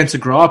began to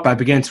grow up, I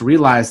began to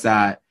realize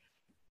that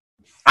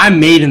I'm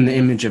made in the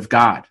image of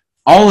God.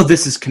 All of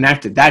this is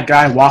connected. That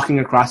guy walking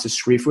across the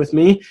street with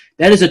me,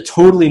 that is a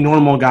totally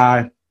normal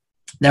guy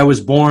that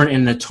was born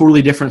in a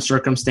totally different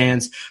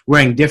circumstance,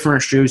 wearing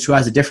different shoes, who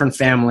has a different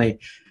family.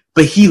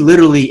 But he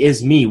literally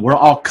is me. We're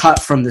all cut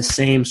from the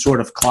same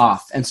sort of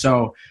cloth. And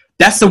so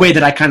that's the way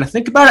that I kind of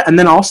think about it. And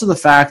then also the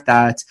fact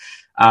that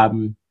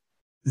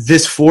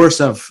this force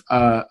of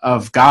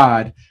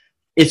God,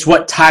 it's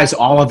what ties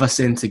all of us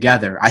in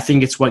together. I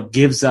think it's what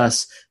gives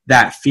us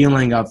that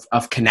feeling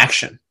of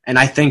connection. And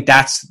I think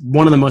that's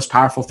one of the most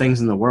powerful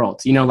things in the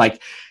world. You know,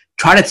 like,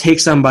 try to take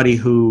somebody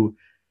who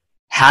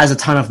has a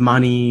ton of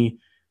money,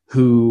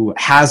 who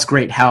has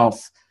great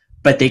health,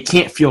 but they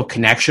can't feel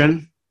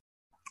connection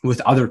with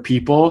other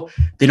people.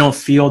 They don't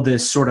feel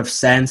this sort of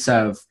sense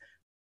of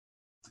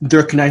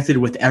they're connected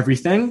with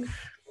everything.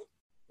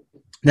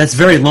 That's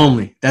very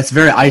lonely. That's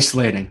very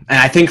isolating. And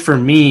I think for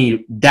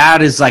me,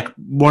 that is like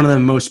one of the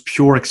most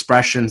pure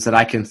expressions that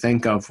I can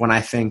think of when I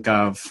think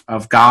of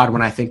God,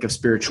 when I think of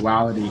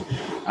spirituality.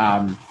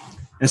 And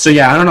so,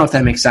 yeah, I don't know if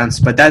that makes sense,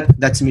 but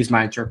that to me is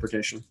my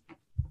interpretation.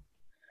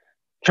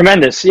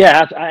 Tremendous.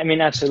 Yeah, I mean,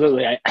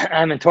 absolutely.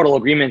 I'm in total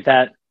agreement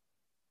that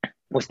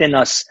within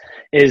us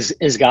is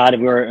God.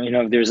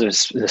 We're, there's a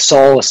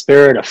soul, a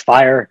spirit, a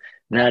fire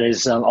that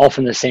is all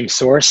from the same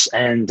source.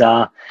 And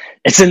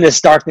it's in this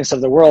darkness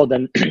of the world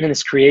and in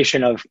this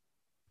creation of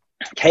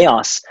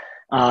chaos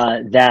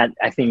that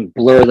I think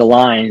blur the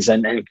lines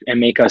and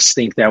make us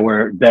think that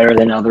we're better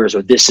than others,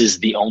 or this is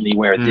the only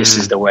way, or this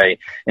is the way,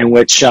 in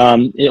which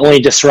it only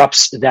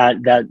disrupts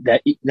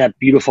that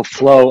beautiful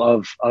flow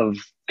of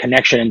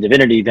connection and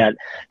divinity that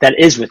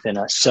is within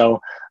us.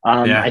 So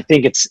I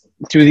think it's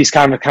through these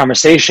kind of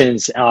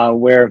conversations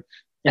where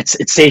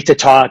it's safe to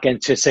talk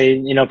and to say,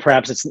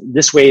 perhaps it's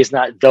this way is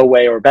not the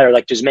way or better.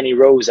 Like, there's many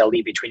roads that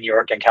lead between New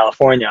York and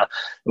California.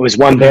 It was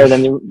one better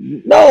than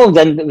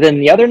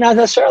the other? Not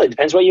necessarily. It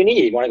depends what you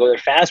need. You want to go there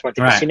fast? Want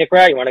to take a scenic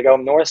route? You want to go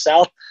north,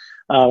 south?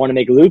 Want to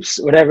make loops?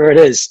 Whatever it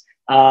is.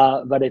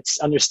 But it's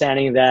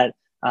understanding that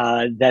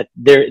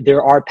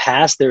there are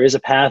paths. There is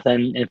a path,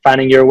 and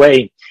finding your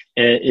way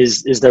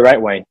is the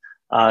right way.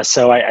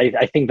 So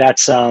I think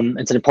that's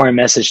it's an important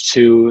message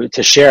to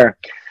share.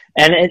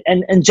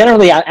 And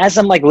generally, as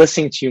I'm like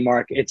listening to you,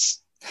 Mark,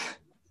 it's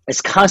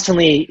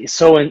constantly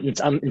so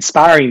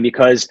inspiring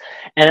because,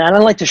 and I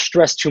don't like to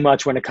stress too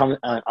much when it comes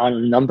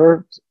on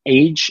number,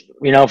 age,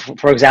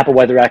 for example,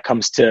 whether that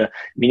comes to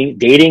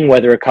dating,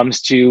 whether it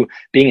comes to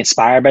being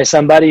inspired by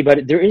somebody,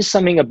 but there is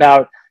something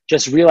about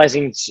just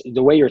realizing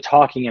the way you're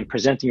talking and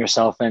presenting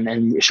yourself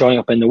and showing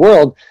up in the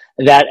world,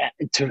 that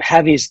to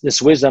have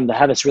this wisdom, to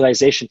have this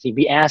realization, to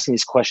be asking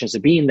these questions, to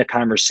be in the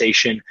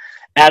conversation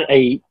at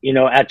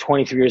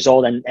 23 years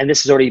old. And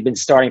this has already been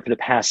starting for the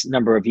past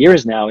number of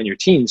years now in your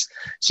teens.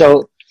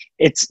 So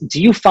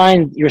do you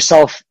find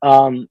yourself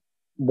one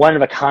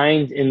of a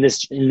kind in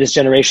this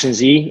Generation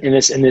Z,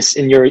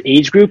 in your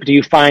age group? Do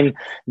you find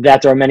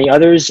that there are many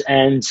others?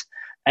 And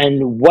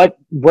what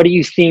do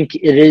you think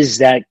it is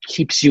that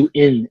keeps you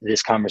in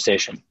this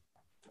conversation?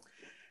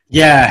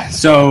 Yeah,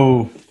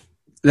 so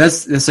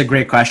that's a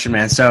great question,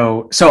 man.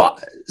 So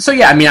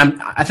yeah, I mean,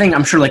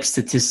 I'm sure, like,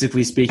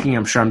 statistically speaking,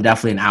 I'm sure I'm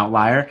definitely an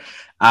outlier.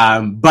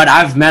 But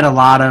I've met a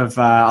lot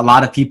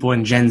of people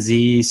in Gen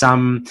Z,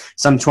 some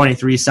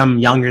 23, some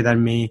younger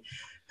than me,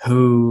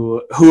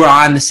 who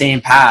are on the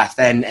same path,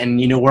 and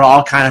we're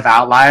all kind of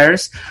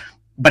outliers.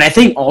 But I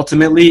think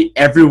ultimately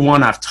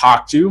everyone I've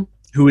talked to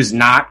who is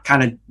not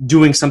kind of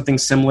doing something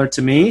similar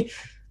to me,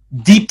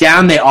 deep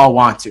down they all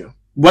want to.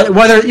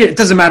 Whether it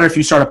doesn't matter if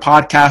you start a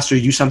podcast or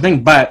you do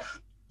something, but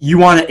you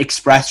want to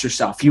express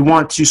yourself. You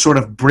want to sort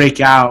of break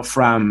out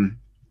from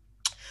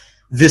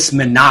this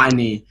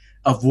monotony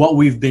of what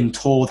we've been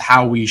told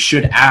how we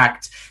should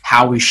act,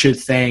 how we should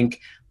think,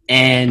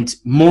 and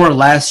more or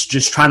less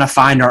just trying to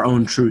find our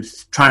own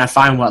truth, trying to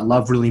find what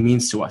love really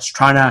means to us,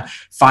 trying to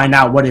find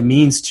out what it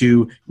means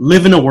to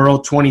live in a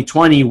world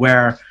 2020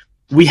 where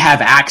we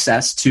have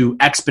access to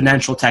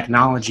exponential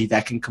technology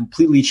that can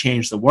completely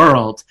change the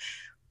world.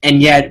 And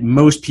yet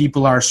most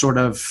people are sort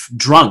of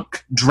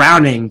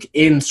drowning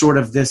in sort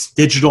of this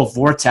digital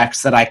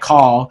vortex that I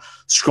call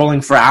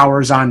scrolling for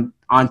hours on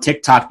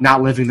TikTok,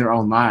 not living their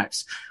own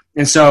lives.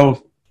 And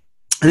so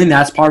I think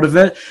that's part of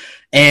it.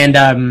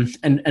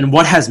 And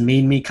what has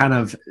made me kind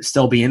of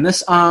still be in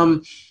this,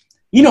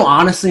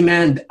 honestly,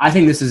 man, I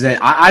think this is it.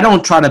 I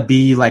don't try to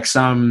be like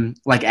some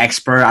like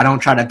expert. I don't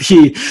try to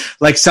be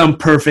like some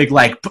perfect,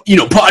 like,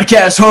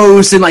 podcast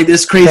host and like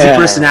this crazy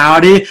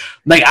personality.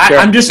 Like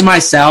I'm just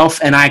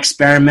myself and I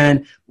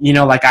experiment, when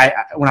I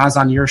was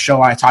on your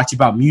show, I talked to you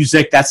about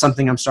music. That's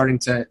something I'm starting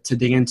to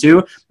dig into.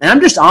 And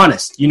I'm just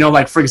honest,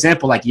 like, for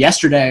example, like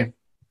yesterday,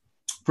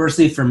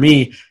 personally for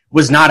me,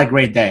 was not a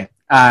great day.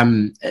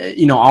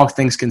 all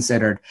things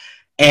considered.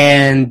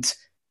 And,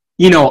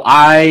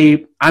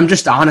 I'm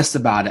just honest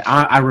about it.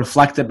 I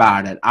reflect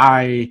about it.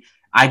 I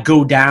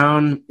go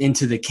down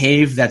into the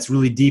cave that's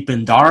really deep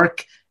and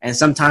dark, and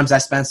sometimes I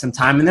spend some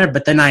time in there,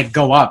 but then I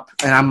go up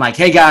and I'm like,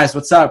 hey guys,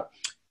 what's up?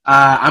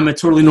 I'm a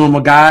totally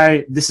normal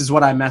guy. This is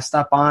what I messed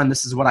up on.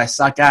 This is what I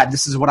suck at.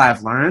 This is what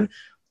I've learned.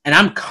 And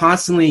I'm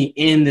constantly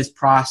in this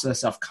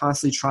process of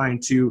constantly trying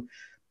to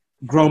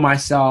grow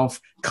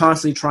myself,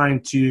 constantly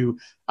trying to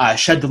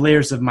shed the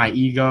layers of my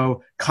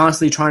ego,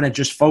 constantly trying to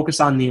just focus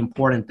on the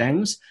important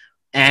things.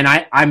 And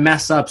I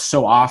mess up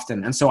so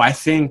often. And so I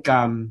think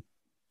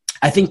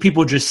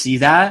people just see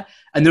that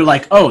and they're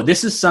like, oh,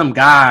 this is some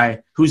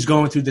guy who's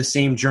going through the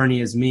same journey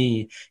as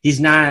me.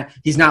 He's not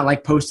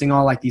like posting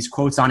all like these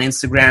quotes on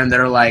Instagram that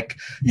are like,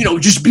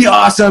 just be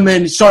awesome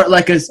and start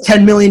like a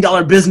 $10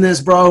 million business,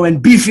 bro,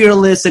 and be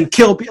fearless and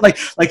kill people.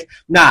 Like,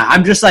 nah,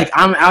 I'm just like,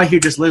 I'm out here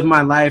just living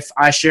my life.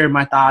 I share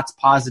my thoughts,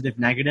 positive,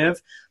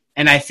 negative.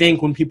 And I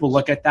think when people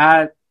look at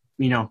that,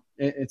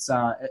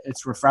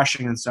 it's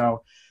refreshing. And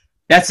so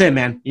that's it,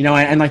 man.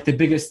 And like the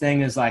biggest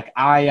thing is like,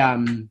 I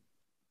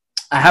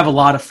have a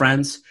lot of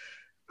friends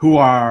who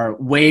are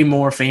way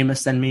more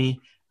famous than me.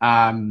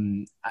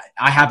 I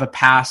have a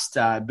past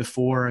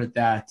before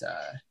that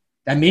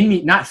made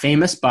me not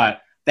famous,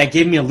 but that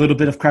gave me a little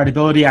bit of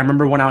credibility. I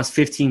remember when I was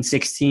 15,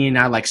 16,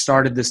 I like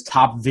started this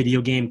top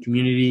video game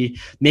community,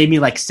 made me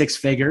like 6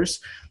 figures.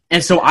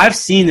 And so I've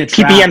seen the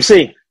traps.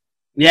 TPMC.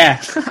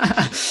 Yeah.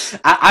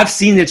 I've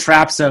seen the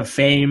traps of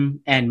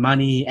fame and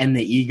money and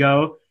the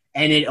ego,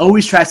 and it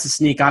always tries to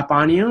sneak up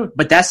on you.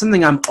 But that's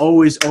something I'm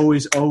always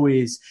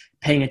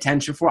paying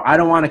attention for. I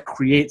don't want to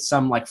create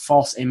some like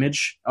false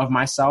image of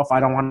myself. I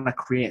don't want to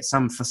create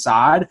some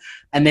facade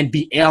and then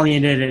be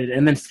alienated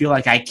and then feel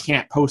like I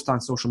can't post on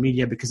social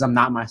media because I'm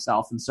not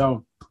myself. And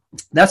so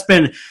that's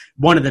been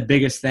one of the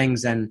biggest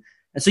things. And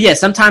so, yeah,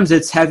 sometimes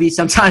it's heavy.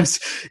 Sometimes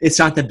it's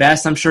not the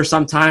best. I'm sure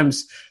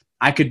sometimes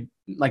I could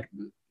like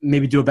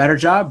maybe do a better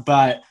job,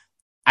 but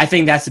I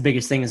think that's the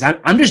biggest thing is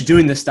I'm just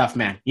doing this stuff,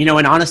 man.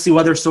 And honestly,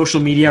 whether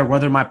social media or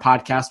whether my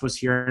podcast was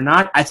here or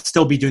not, I'd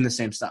still be doing the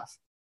same stuff.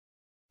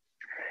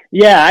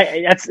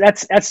 Yeah,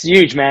 that's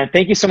huge, man.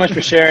 Thank you so much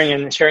for sharing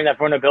that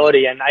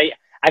vulnerability. And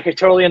I could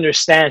totally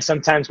understand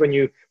sometimes when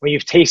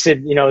you've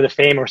tasted, the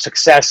fame or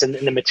success and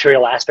the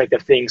material aspect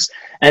of things,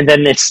 and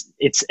then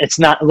it's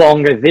not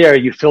longer there.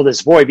 You feel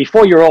this void.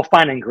 Before you're all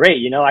fine and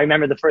great. I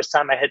remember the first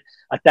time I hit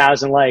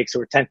 1,000 likes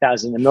or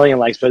 10,000, 1,000,000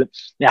 likes, but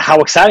how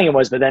exciting it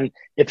was. But then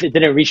if it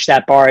didn't reach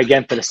that bar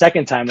again for the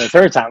second time or the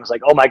third time, it was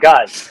like, oh my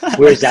God,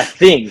 where's that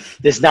thing?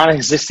 This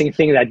non-existing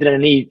thing that I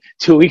didn't need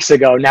 2 weeks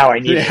ago. Now I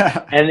need it.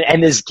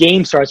 And this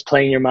game starts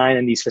playing in your mind,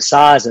 and these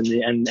facades and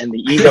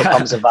the ego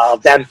comes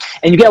involved. And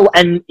you get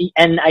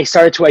and I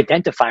started to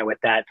identify with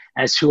that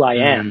as who I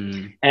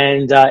am.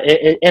 And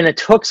it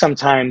took some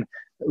time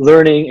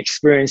learning,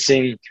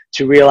 experiencing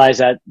to realize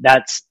that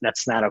that's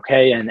not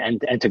okay,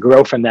 and to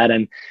grow from that.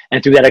 And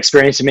through that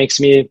experience, it makes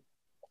me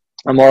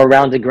a more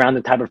rounded,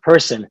 grounded type of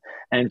person,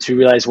 and to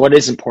realize what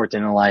is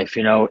important in life,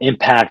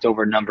 impact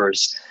over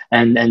numbers,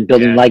 and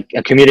building like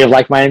a community of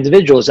like-minded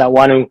individuals that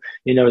want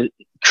to,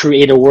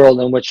 create a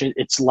world in which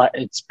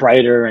it's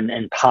brighter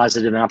and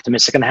positive and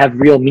optimistic, and have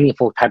real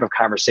meaningful type of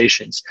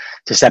conversations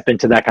to step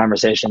into that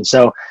conversation.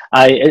 So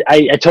I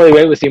totally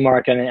agree with you,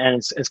 Mark,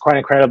 and it's quite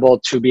incredible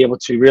to be able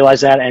to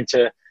realize that and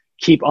to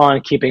keep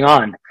on keeping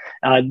on.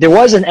 There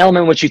was an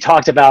element which you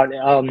talked about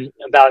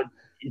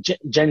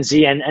Gen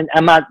Z, and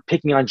I'm not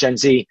picking on Gen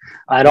Z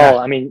at all.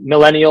 I mean,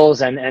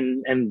 millennials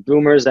and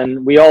boomers,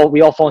 and we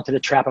all fall into the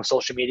trap of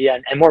social media.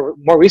 And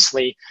more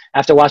recently,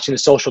 after watching The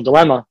Social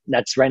Dilemma,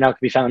 that's right now can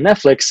be found on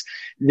Netflix,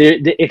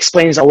 it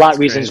explains a lot of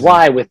reasons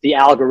why, with the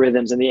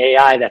algorithms and the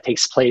AI that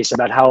takes place,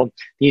 about how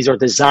these are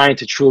designed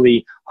to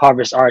truly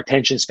harvest our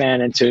attention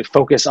span and to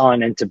focus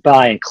on and to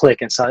buy and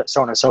click and so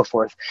on and so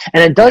forth.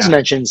 And it does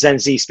mention Gen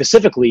Z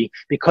specifically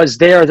because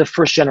they are the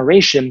first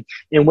generation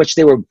in which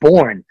they were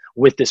born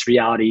with this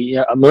reality.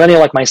 A millennial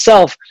like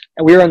myself,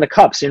 and we were in the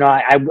cups.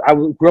 I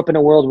grew up in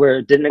a world where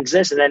it didn't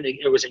exist, and then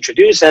it was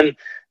introduced, and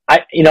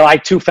I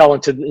too fell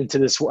into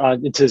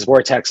this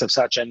vortex of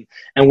such, and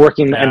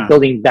working and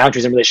building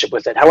boundaries and relationship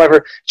with it.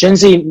 However, Gen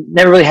Z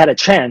never really had a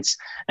chance,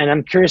 and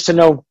I'm curious to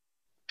know,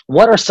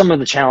 what are some of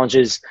the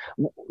challenges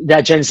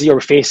that Gen Z are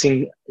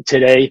facing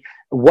today?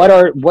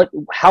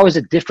 How does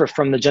it differ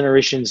from the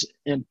generations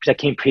that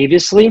came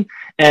previously?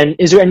 And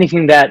is there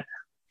anything that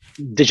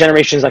the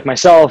generations like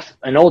myself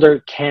and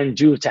older can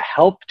do to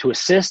help, to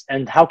assist,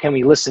 and how can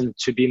we listen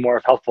to be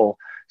more helpful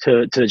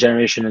to the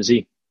generation of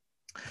Z?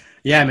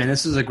 Yeah, man,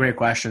 this is a great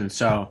question.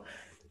 So,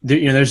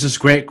 there's this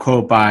great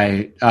quote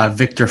by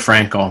Viktor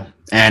Frankl,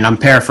 and I'm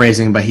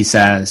paraphrasing, but he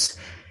says,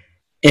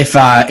 if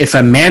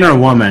a man or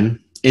woman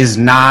is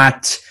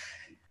not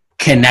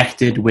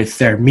connected with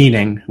their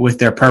meaning, with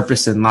their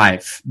purpose in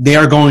life, they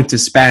are going to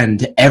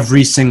spend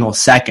every single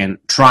second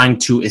trying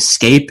to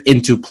escape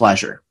into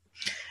pleasure.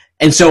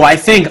 And so I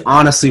think,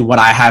 honestly, what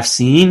I have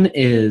seen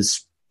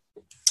is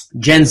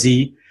Gen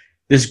Z,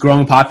 this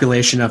growing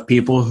population of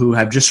people who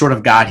have just sort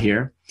of got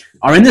here,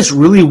 are in this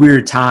really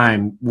weird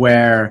time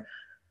where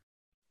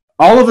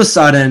all of a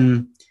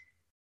sudden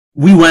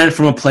we went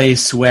from a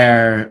place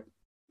where,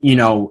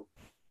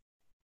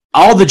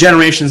 all the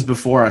generations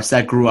before us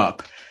that grew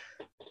up,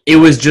 it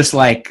was just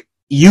like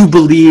you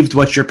believed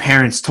what your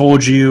parents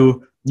told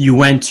you. You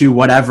went to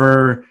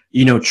whatever,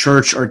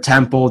 church or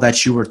temple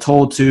that you were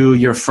told to.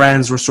 Your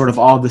friends were sort of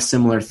all the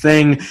similar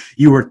thing.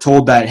 You were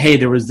told that, hey,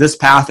 there was this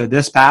path or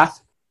this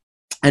path.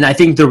 And I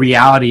think the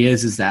reality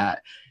is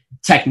that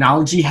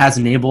technology has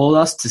enabled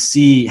us to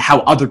see how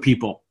other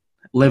people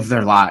live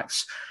their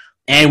lives.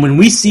 And when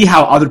we see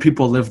how other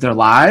people live their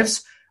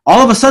lives,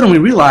 all of a sudden we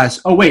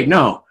realize, oh, wait,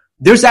 no,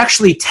 there's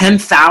actually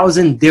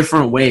 10,000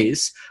 different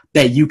ways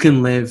that you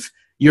can live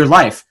your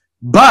life.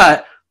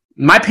 But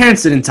my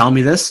parents didn't tell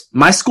me this.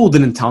 My school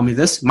didn't tell me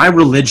this. My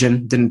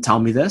religion didn't tell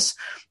me this.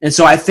 And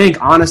so I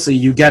think, honestly,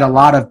 you get a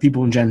lot of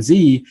people in Gen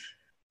Z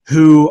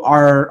who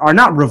are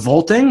not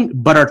revolting,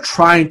 but are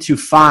trying to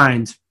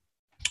find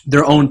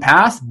their own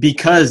path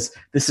because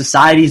the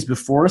societies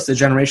before us, the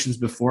generations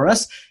before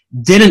us,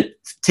 didn't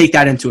take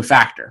that into a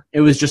factor.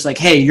 It was just like,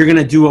 hey, you're going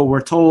to do what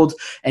we're told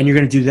and you're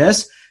going to do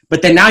this.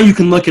 But then now you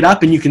can look it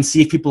up and you can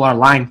see if people are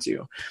lying to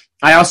you.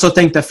 I also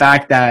think the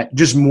fact that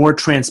just more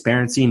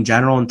transparency in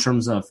general in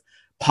terms of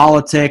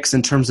politics,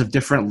 in terms of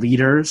different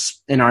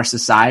leaders in our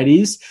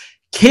societies,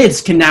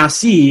 kids can now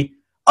see,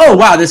 oh,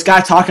 wow, this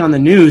guy talking on the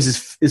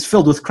news is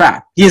filled with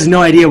crap. He has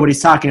no idea what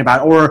he's talking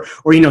about, or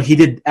he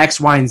did X,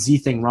 Y, and Z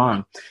thing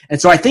wrong. And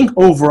so I think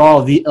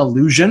overall the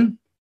illusion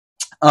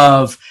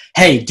of,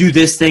 hey, do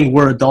this thing,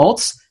 we're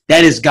adults,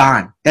 that is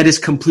gone. That is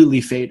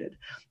completely faded.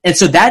 And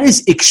so that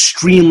is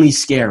extremely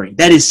scary.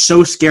 That is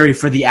so scary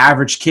for the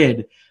average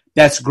kid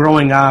that's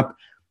growing up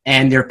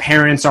and their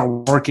parents are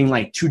working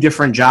like 2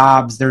 different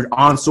jobs. They're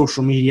on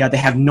social media. They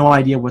have no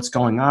idea what's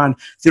going on.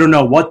 They don't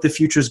know what the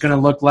future is going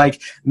to look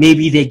like.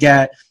 Maybe they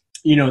get,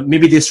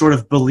 maybe they sort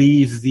of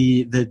believe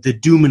the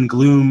doom and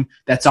gloom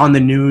that's on the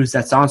news,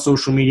 that's on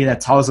social media,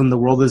 that tells them the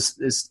world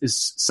is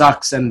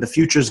sucks and the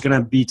future is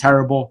going to be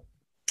terrible.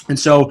 And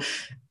so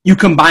you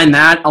combine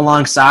that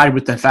alongside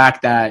with the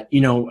fact that,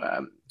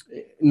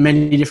 in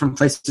many different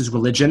places,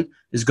 religion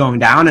is going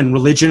down, and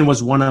religion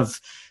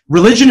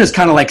is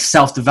kind of like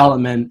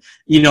self-development,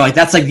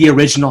 that's like the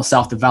original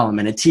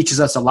self-development. It teaches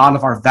us a lot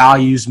of our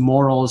values,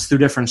 morals through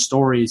different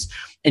stories.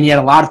 And yet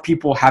a lot of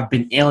people have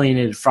been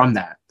alienated from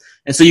that.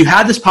 And so you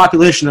have this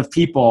population of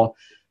people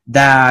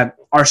that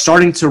are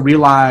starting to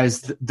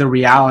realize the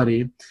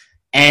reality,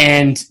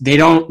 and they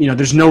don't,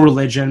 there's no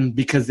religion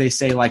because they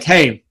say like,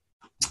 hey,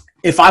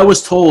 if I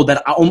was told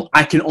that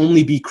I can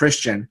only be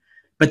Christian,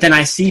 but then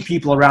I see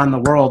people around the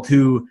world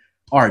who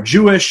are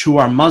Jewish, who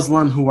are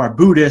Muslim, who are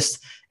Buddhist,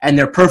 and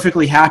they're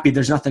perfectly happy,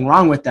 there's nothing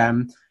wrong with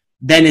them,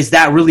 then is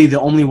that really the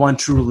only one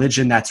true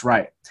religion that's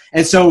right?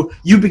 And so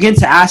you begin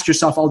to ask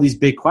yourself all these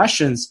big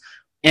questions,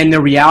 and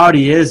the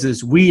reality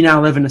is we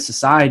now live in a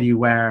society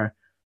where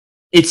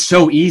it's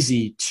so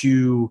easy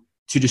to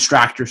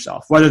distract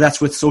yourself, whether that's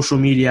with social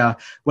media,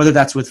 whether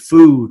that's with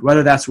food,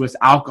 whether that's with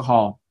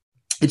alcohol.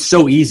 It's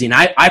so easy. And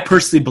I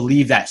personally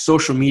believe that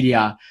social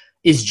media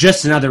is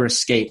just another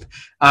escape.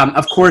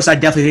 Of course, I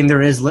definitely think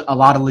there is a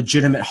lot of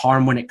legitimate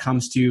harm when it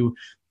comes to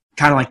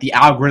kind of like the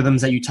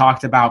algorithms that you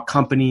talked about,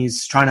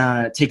 companies trying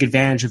to take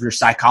advantage of your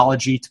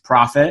psychology to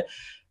profit.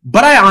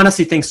 But I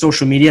honestly think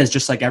social media is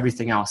just like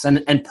everything else.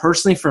 And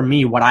personally for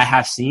me, what I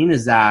have seen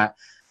is that,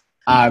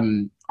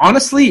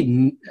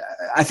 honestly,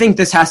 I think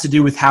this has to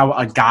do with how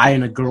a guy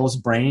and a girl's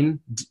brain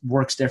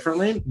works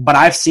differently. But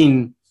I've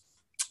seen,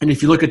 and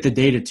if you look at the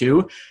data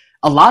too,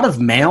 a lot of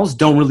males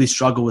don't really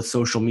struggle with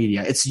social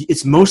media.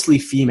 It's mostly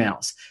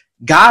females.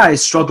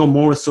 Guys struggle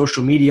more with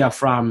social media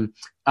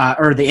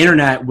or the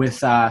internet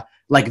with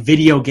like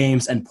video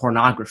games and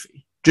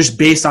pornography, just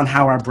based on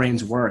how our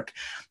brains work.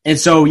 And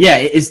so, yeah,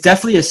 it's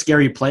definitely a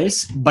scary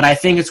place, but I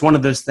think it's one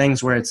of those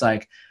things where it's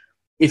like,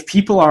 if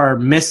people are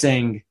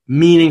missing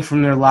meaning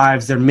from their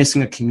lives, they're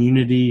missing a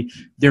community,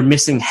 they're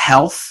missing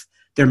health,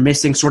 they're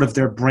missing sort of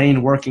their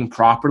brain working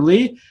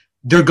properly,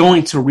 they're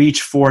going to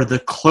reach for the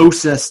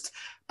closest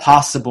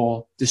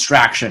possible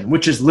distraction,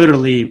 which is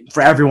literally,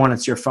 for everyone,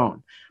 it's your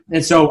phone.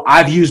 And so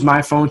I've used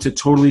my phone to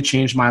totally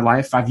change my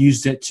life. I've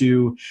used it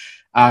to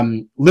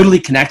literally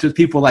connect with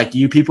people like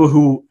you, people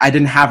who I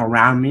didn't have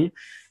around me.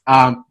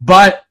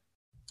 But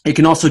it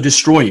can also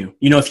destroy you.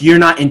 If you're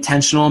not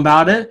intentional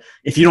about it,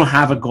 if you don't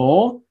have a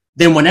goal,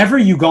 then whenever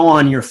you go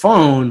on your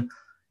phone,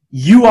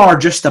 you are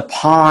just a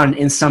pawn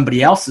in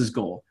somebody else's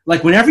goal.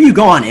 Like whenever you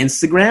go on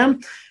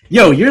Instagram,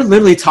 you're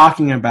literally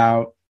talking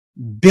about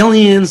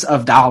billions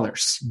of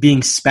dollars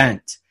being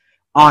spent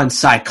on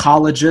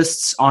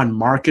psychologists, on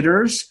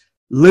marketers,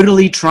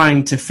 literally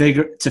trying to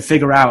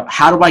figure out,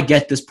 how do I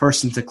get this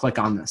person to click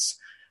on this?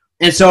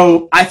 And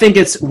so I think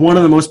it's one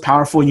of the most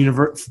powerful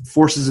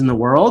forces in the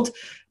world,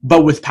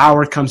 but with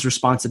power comes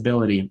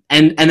responsibility.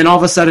 And then all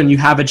of a sudden you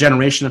have a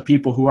generation of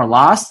people who are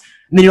lost.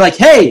 And then you're like,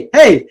 hey,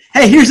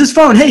 here's this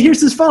phone. Hey,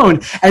 here's this phone.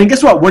 And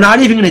guess what? We're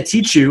not even going to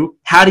teach you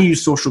how to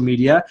use social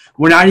media.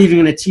 We're not even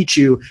going to teach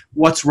you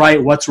what's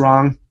right, what's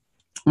wrong.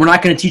 We're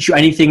not going to teach you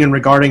anything in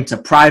regarding to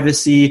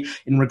privacy,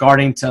 in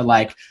regarding to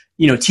like,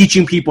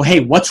 teaching people, hey,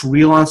 what's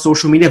real on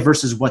social media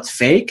versus what's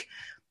fake.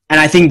 And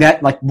I think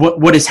that like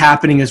what is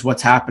happening is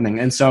what's happening.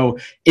 And so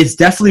it's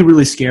definitely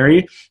really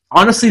scary.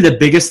 Honestly, the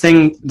biggest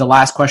thing, the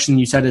last question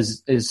you said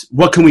is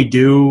what can we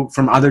do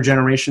from other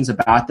generations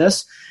about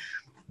this?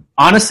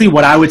 Honestly,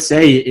 what I would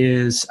say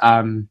is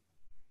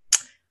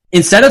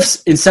instead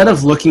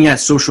of looking at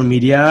social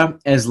media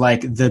as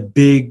like the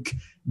big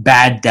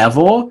bad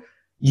devil,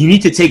 you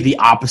need to take the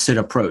opposite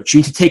approach. You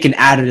need to take an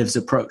additives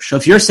approach. So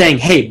if you're saying,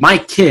 hey, my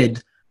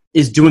kid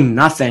is doing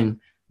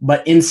nothing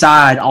but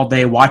inside all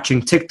day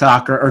watching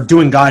TikTok or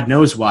doing God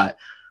knows what,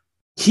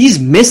 he's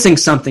missing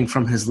something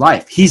from his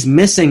life. He's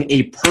missing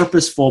a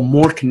purposeful,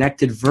 more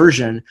connected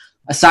version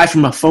aside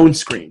from a phone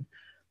screen.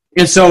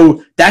 And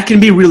so that can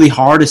be really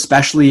hard,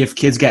 especially if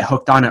kids get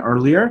hooked on it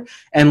earlier.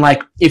 And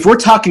like, if we're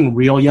talking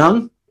real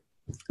young,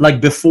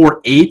 like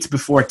before 8,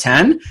 before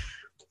 10,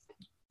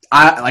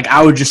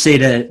 I would just say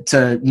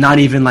to not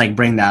even like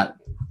bring that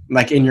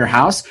like in your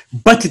house,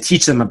 but to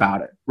teach them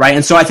about it. Right.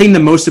 And so I think the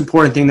most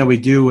important thing that we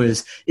do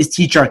is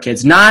teach our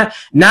kids, not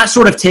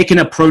sort of take an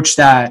approach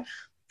that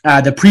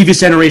the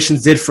previous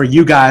generations did for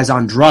you guys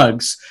on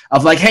drugs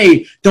of like,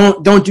 hey,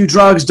 don't do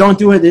drugs. Don't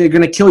do it. They're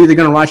going to kill you. They're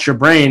going to rot your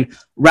brain,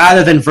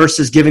 rather than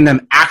versus giving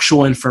them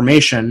actual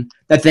information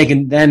that they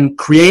can then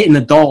create an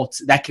adult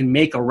that can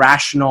make a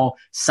rational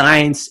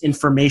science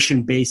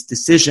information-based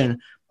decision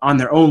on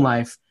their own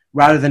life,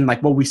 rather than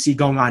like what we see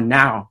going on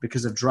now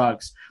because of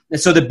drugs.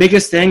 And so the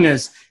biggest thing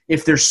is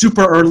if they're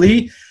super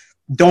early,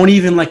 don't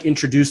even like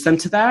introduce them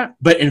to that,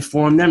 but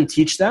inform them,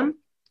 teach them.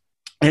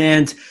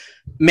 And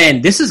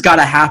man, this has got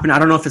to happen. I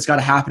don't know if it's got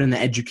to happen in the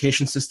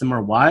education system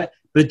or what,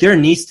 but there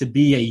needs to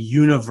be a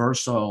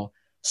universal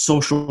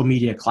social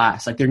media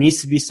class. Like there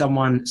needs to be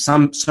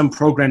some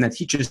program that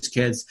teaches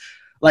kids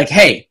like,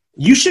 hey,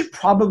 you should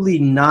probably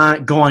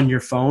not go on your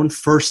phone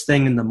first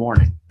thing in the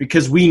morning,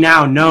 because we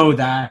now know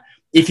that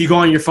if you go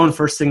on your phone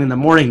first thing in the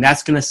morning,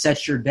 that's going to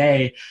set your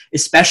day,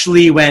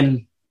 especially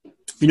when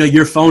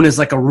your phone is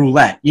like a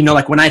roulette.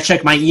 Like when I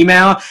check my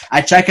email,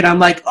 I check it, I'm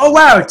like, oh,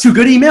 wow, 2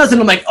 good emails. And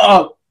I'm like,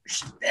 oh,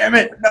 damn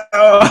it.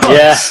 No.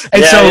 Yeah.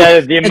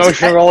 The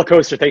emotional roller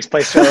coaster takes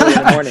place early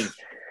in the morning.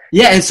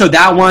 Yeah. And so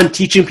that one,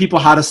 teaching people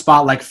how to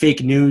spot like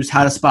fake news,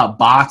 how to spot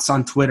bots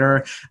on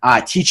Twitter,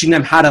 teaching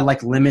them how to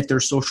like limit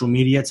their social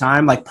media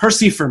time. Like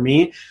personally for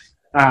me,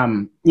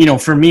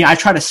 I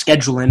try to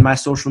schedule in my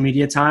social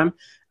media time.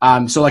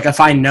 So like if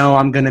I know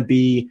I'm going to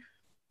be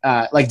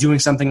like doing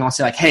something, I'll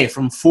say like, hey,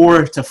 from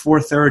 4 to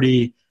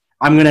 4:30,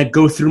 I'm going to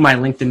go through my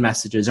LinkedIn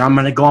messages, or I'm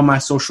going to go on my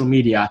social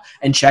media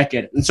and check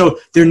it. And so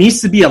there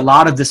needs to be a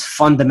lot of this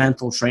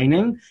fundamental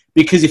training,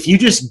 because if you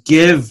just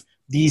give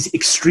these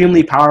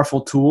extremely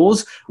powerful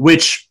tools,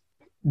 which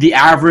the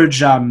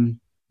average,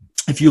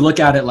 if you look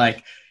at it,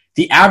 like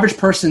the average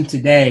person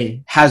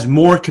today has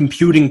more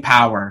computing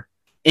power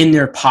in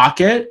their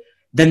pocket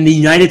than the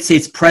United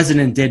States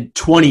president did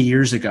 20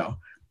 years ago.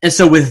 And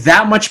so with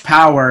that much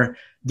power,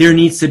 there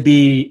needs to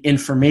be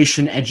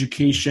information,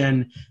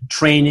 education,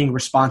 training,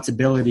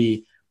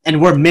 responsibility,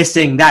 and we're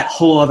missing that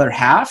whole other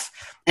half.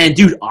 And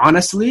dude,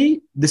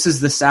 honestly, this is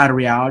the sad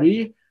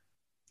reality.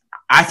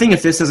 I think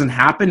if this doesn't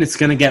happen, it's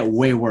going to get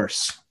way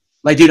worse.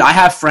 Like, dude, I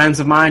have friends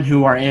of mine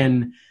who are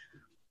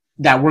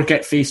that work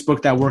at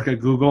Facebook, that work at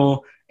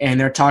Google, and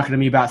they're talking to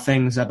me about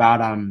things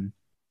about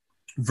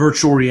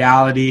virtual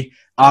reality,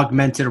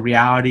 augmented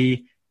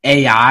reality,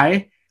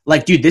 AI.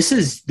 Like, dude, this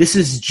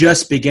is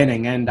just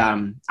beginning. And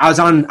I was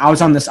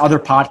on this other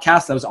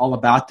podcast that was all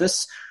about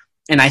this,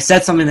 and I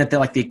said something that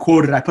they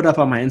quoted. I put it up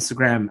on my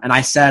Instagram, and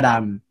I said,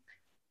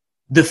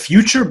 the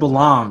future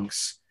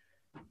belongs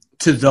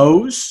to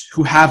those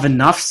who have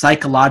enough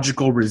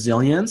psychological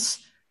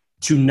resilience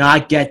to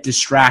not get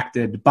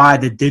distracted by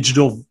the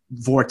digital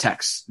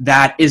vortex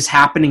that is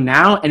happening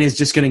now and is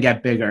just going to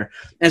get bigger.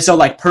 And so,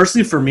 like,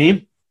 personally for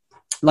me,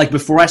 like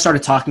before I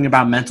started talking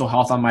about mental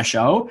health on my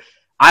show,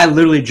 I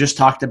literally just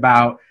talked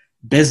about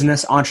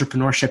business,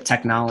 entrepreneurship,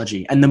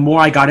 technology. And the more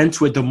I got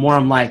into it, the more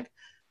I'm like,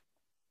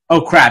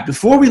 oh crap,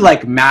 before we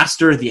like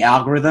master the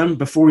algorithm,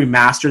 before we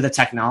master the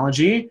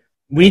technology,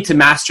 we need to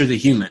master the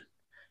human.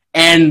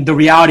 And the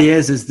reality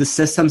is the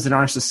systems in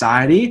our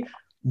society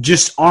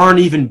just aren't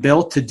even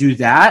built to do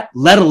that,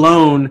 let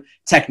alone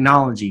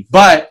technology.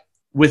 But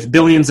with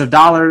billions of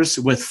dollars,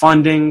 with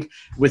funding,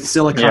 with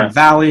Silicon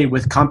Valley,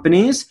 with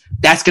companies,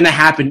 that's going to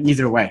happen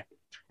either way.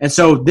 And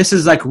so this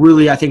is like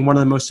really, I think, one of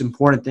the most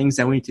important things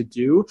that we need to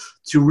do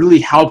to really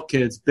help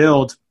kids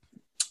build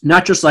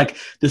not just like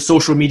the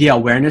social media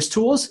awareness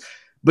tools,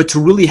 but to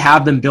really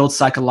have them build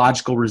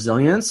psychological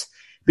resilience.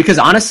 Because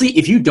honestly,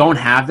 if you don't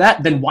have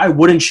that, then why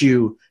wouldn't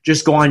you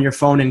just go on your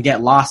phone and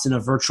get lost in a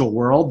virtual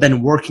world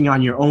than working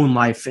on your own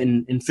life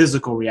in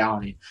physical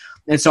reality?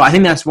 And so I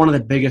think that's one of the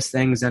biggest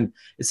things, and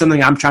it's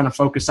something I'm trying to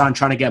focus on,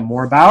 trying to get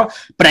more about.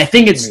 But I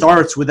think it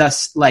starts with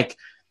us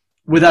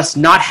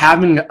not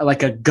having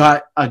like a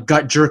gut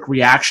jerk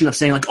reaction of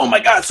saying like, oh my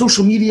God,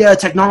 social media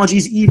technology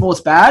is evil,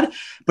 it's bad.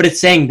 But it's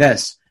saying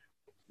this: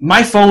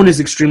 my phone is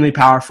extremely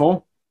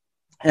powerful.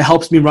 It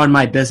helps me run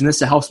my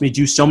business. It helps me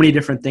do so many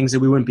different things that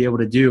we wouldn't be able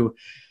to do.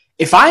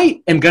 If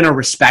I am going to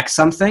respect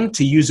something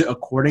to use it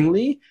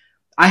accordingly,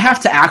 I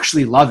have to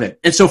actually love it.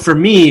 And so for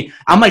me,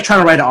 I'm like trying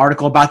to write an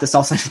article about this.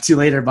 I'll send it to you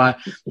later, but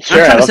sure,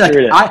 I'm trying to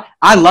say, like,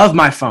 I love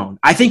my phone.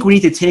 I think we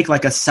need to take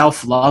like a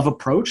self-love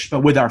approach,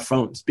 but with our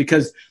phones,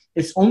 because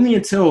it's only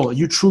until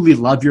you truly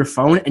love your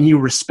phone and you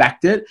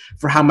respect it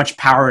for how much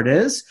power it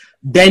is,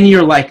 then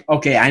you're like,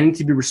 okay, I need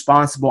to be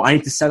responsible. I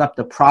need to set up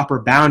the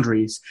proper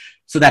boundaries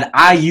so that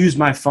I use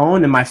my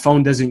phone and my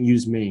phone doesn't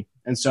use me.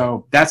 And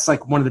so that's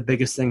like one of the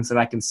biggest things that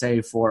I can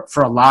say for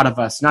a lot of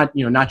us, not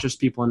just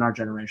people in our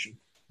generation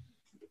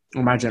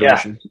or my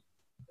generation. Yeah.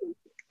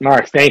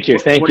 Mark, thank you.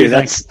 Thank you.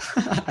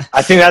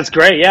 I think that's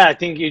great. Yeah, I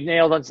think you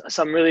nailed on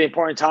some really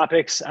important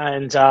topics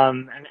and a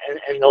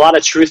lot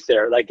of truth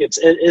there. Like it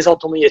is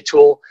ultimately a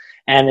tool,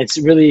 and it's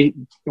really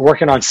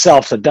working on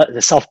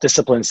the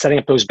self-discipline, setting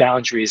up those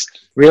boundaries,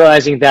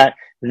 realizing that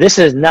this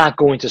is not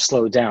going to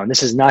slow down.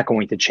 This is not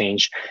going to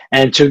change.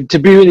 And to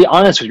be really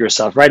honest with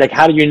yourself, right? Like,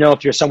 how do you know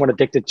if you're somewhat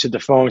addicted to the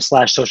phone /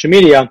 social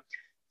media?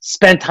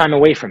 Spend time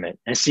away from it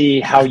and see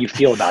how you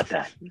feel about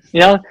that.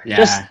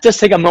 Just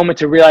take a moment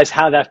to realize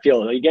how that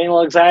feels. Are you getting a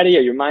little anxiety?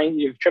 Or your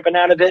mind, you're tripping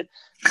out of it?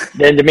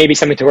 Then there may be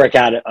something to work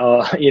out,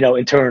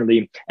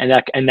 internally, and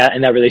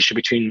that relationship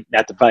between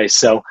that device.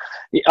 So,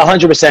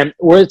 100%,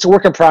 it's a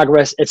work in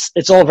progress.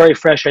 It's all very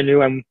fresh and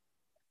new, and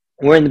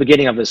we're in the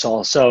beginning of this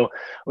all. So,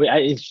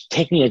 it's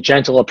taking a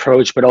gentle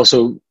approach, but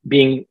also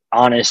being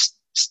honest,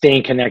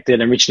 staying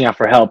connected, and reaching out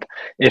for help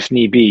if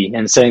need be,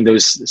 and setting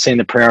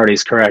the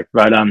priorities correct.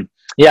 But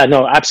yeah,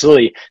 no,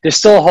 absolutely. There's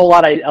still a whole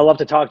lot I love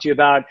to talk to you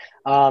about.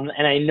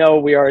 And I know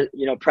we are,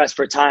 pressed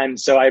for time.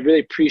 So I really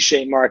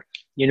appreciate, Mark,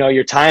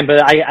 your time.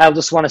 But I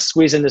just want to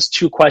squeeze in this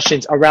 2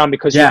 questions around,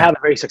 because you have a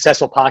very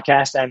successful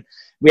podcast. And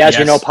we, as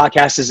you know,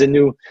 podcast is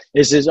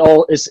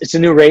it's a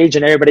new rage,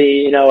 and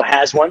everybody,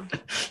 has one.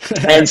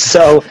 And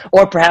so,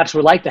 or perhaps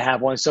would like to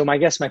have one. So my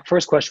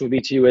first question would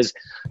be to you is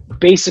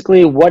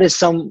basically, what is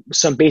some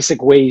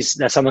basic ways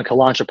that someone can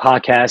launch a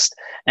podcast,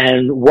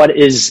 and what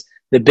is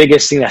the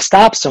biggest thing that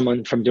stops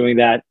someone from doing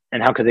that,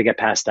 and how could they get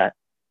past that?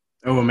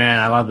 Oh man,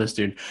 I love this,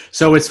 dude.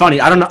 So it's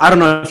funny. I don't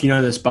know if you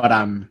know this, but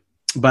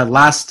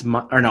last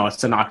month, or no,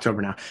 it's in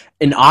October now.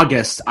 In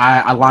August,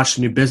 I launched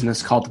a new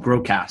business called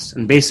Growcast,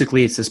 and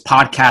basically it's this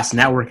podcast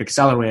network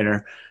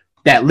accelerator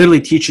that literally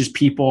teaches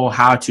people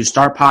how to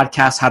start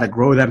podcasts, how to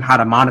grow them, how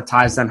to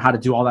monetize them, how to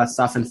do all that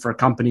stuff, and for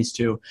companies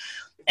too.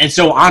 And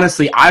so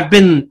honestly, I've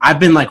been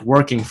like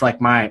working for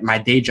like my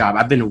day job.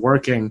 I've been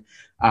working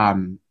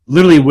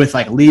literally with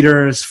like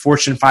leaders,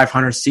 Fortune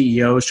 500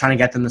 CEOs, trying to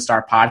get them to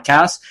start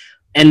podcasts.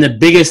 And the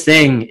biggest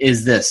thing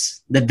is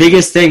this. The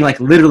biggest thing, like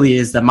literally,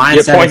 is the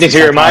mindset. You're pointing to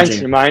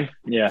your mind?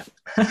 Yeah.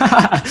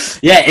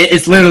 Yeah,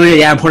 it's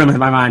literally, I'm putting them in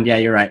my mind. Yeah,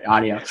 you're right.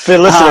 Audio. For the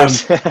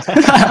listeners.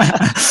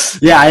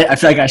 Yeah, I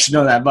feel like I should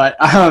know that. But,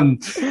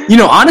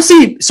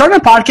 honestly, starting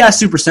a podcast is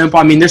super simple.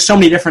 I mean, there's so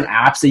many different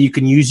apps that you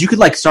can use. You could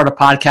like start a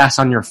podcast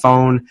on your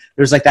phone.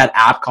 There's like that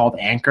app called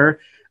Anchor.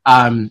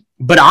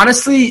 But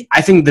honestly,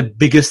 I think the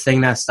biggest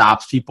thing that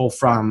stops people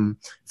from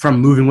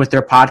moving with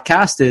their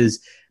podcast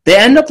is they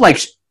end up like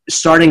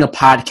starting a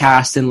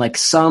podcast in like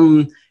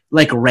some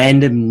like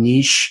random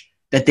niche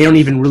that they don't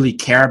even really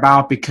care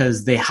about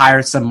because they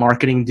hired some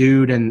marketing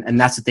dude and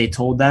that's what they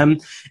told them.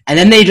 And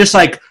then they just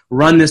like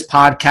run this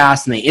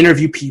podcast and they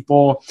interview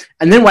people.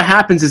 And then what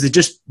happens is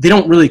they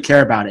don't really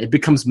care about it. It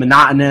becomes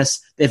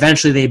monotonous.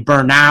 Eventually they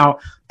burn out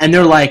and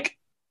they're like,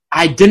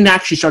 I didn't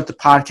actually start the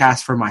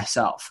podcast for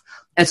myself.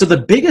 And so the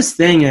biggest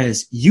thing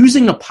is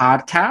using a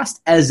podcast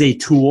as a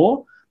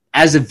tool,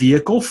 as a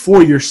vehicle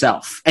for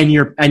yourself and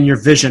your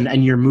vision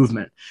and your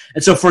movement.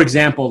 And so, for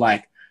example,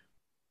 when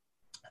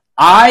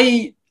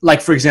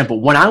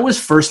I was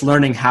first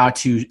learning how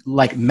to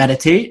like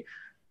meditate,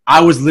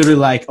 I was literally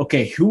like,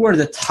 okay, who are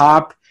the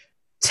top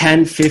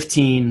 10,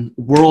 15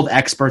 world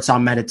experts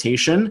on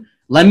meditation?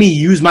 Let me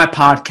use my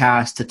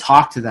podcast to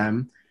talk to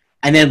them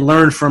and then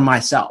learn from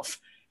myself.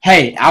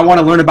 Hey, I want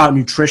to learn about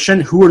nutrition.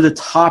 Who are the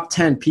top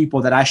 10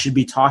 people that I should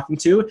be talking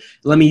to?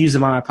 Let me use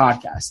them on my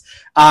podcast.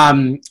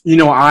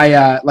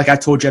 Like I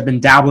told you, I've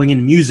been dabbling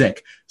in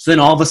music. So then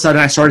all of a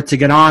sudden I started to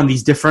get on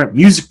these different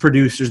music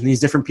producers and these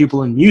different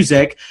people in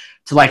music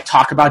to like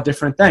talk about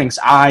different things.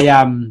 I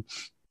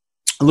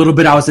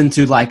was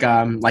into like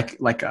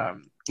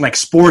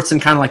sports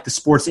and kind of like the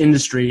sports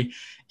industry.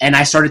 And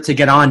I started to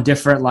get on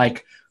different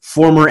like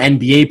former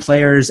NBA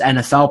players,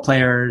 NFL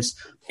players,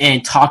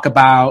 and talk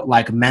about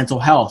like mental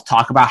health,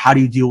 talk about how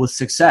do you deal with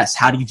success?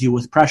 How do you deal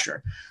with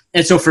pressure?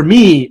 And so for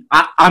me,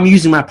 I'm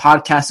using my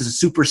podcast as a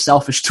super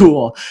selfish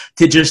tool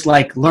to just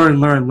like learn.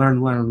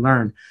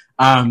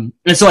 And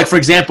so like, for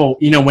example,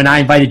 when I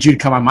invited you to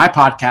come on my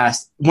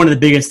podcast, one of the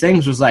biggest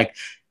things was like,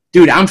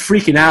 dude, I'm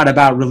freaking out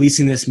about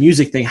releasing this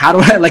music thing. How do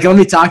I let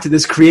me talk to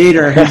this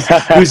creator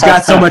who's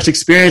got so much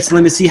experience.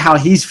 Let me see how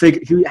he's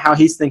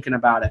thinking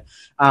about it.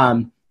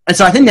 And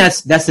so I think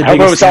that's the biggest thing. I hope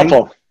it was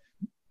helpful.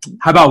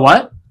 How about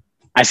what?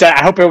 I said,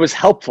 I hope it was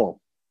helpful.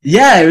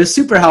 Yeah, it was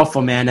super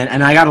helpful, man.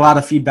 And I got a lot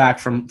of feedback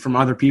from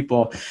other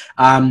people.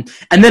 And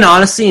then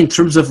honestly, in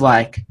terms of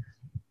like,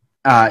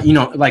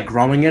 like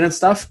growing it and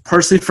stuff,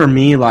 personally for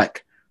me,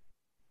 like,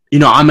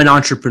 I'm an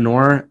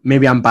entrepreneur.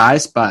 Maybe I'm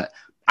biased, but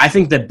I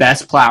think the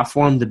best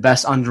platform, the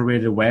best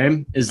underrated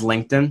way is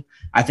LinkedIn.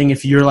 I think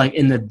if you're like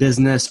in the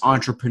business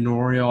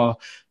entrepreneurial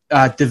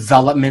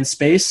development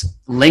space,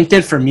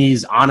 LinkedIn for me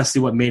is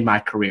honestly what made my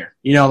career.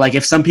 Like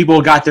if some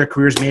people got their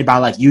careers made by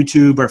like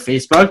YouTube or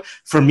Facebook,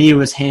 for me, it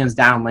was hands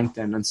down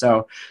LinkedIn. And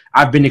so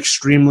I've been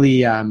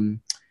extremely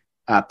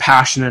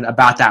passionate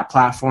about that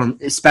platform,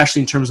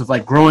 especially in terms of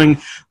like growing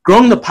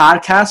the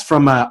podcast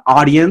from an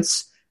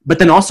audience, but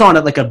then also on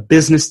like a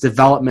business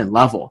development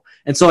level.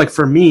 And so like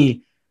for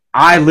me,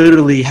 I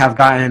literally have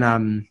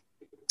gotten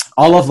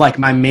all of like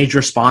my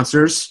major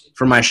sponsors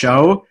for my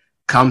show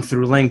come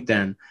through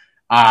LinkedIn.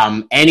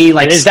 Any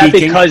like and is that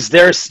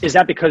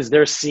because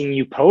they're seeing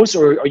you post,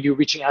 or are you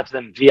reaching out to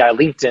them via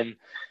LinkedIn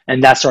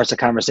and that starts a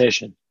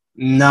conversation?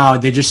 No,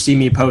 they just see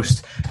me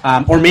post,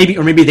 or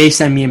maybe they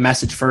send me a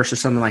message first or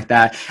something like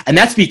that. And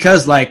that's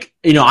because like,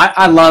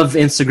 I love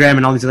Instagram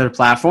and all these other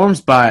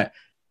platforms, but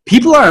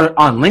people are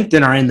on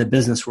LinkedIn are in the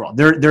business world.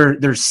 They're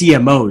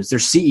CMOs, they're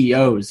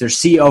CEOs, they're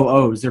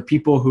COOs, they're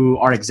people who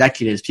are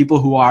executives, people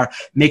who are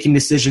making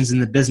decisions in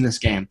the business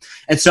game.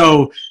 And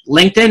so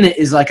LinkedIn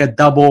is like a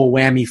double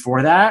whammy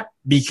for that,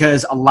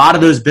 because a lot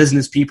of those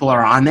business people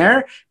are on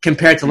there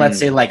compared to let's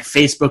say like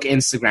Facebook,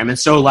 Instagram. And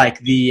so like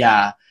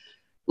the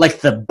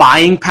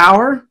buying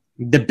power,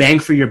 the bang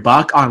for your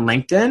buck on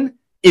LinkedIn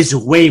is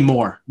way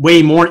more,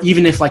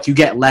 even if like you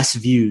get less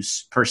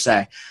views per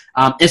se.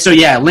 And so,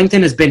 yeah,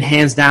 LinkedIn has been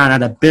hands down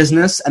at a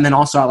business and then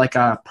also at like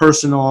a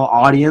personal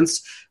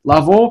audience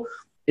level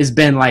has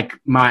been like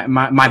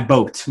my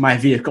boat, my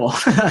vehicle.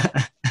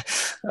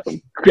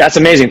 That's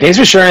amazing. Thanks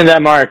for sharing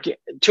that, Mark.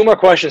 2 more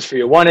questions for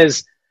you. One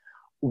is,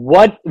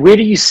 where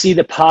do you see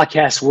the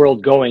podcast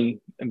world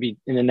going in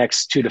the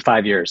next 2 to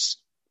 5 years?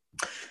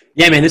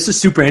 Yeah, man, this is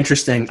super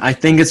interesting. I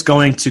think it's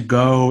going to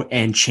go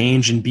and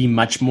change and be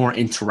much more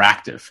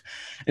interactive.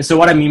 And so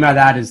what I mean by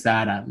that is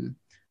that,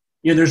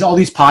 there's all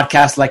these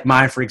podcasts like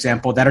mine, for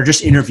example, that are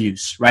just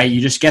interviews, right?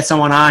 You just get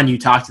someone on, you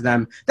talk to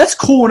them. That's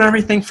cool and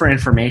everything for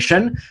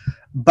information,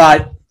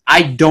 but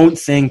I don't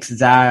think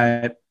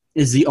that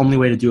is the only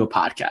way to do a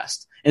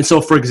podcast. And so,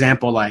 for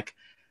example, like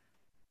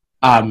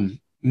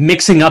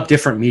mixing up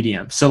different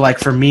mediums. So, like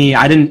for me,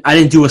 I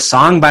didn't do a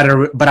song,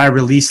 but I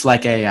released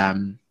like a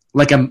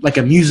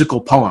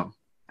musical poem,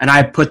 and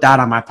I put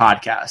that on my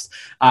podcast.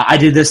 I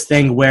did this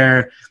thing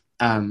where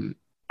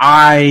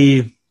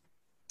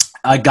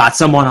I got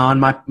someone on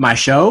my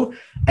show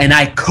and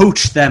I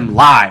coached them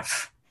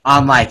live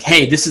on like,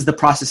 hey, this is the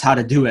process, how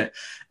to do it.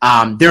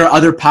 There are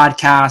other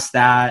podcasts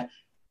that,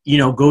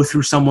 go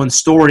through someone's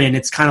story, and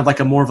it's kind of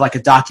like more of like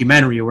a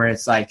documentary where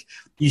it's like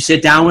you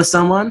sit down with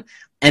someone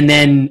and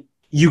then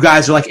you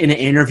guys are like in an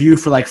interview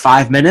for like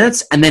 5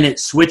 minutes, and then it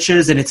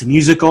switches and it's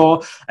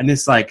musical, and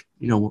it's like,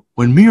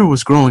 when Mir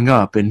was growing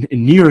up in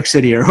New York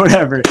City or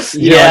whatever. This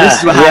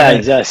is what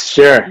happened. Yeah,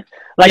 sure.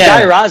 Like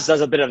Guy Raz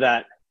does a bit of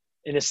that.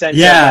 In a sense,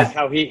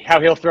 of like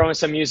how he'll throw in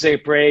some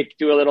music break,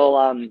 do a little,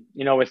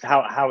 with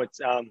how it's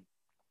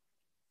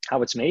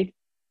made.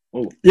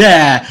 Ooh.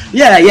 Yeah.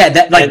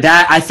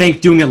 That I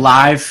think doing it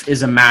live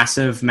is a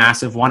massive,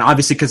 massive one.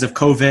 Obviously, because of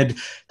COVID,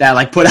 that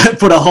like put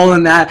a hole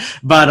in that.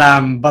 But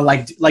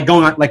like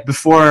going on, like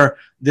before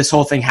this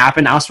whole thing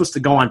happened, I was supposed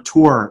to go on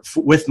tour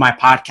with my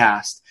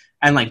podcast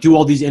and like do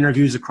all these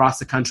interviews across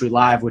the country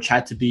live, which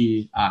had to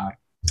be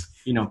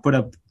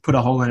put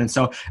a hole in. And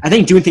so I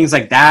think doing things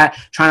like that,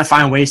 trying to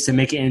find ways to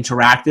make it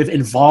interactive,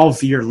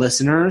 involve your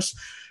listeners,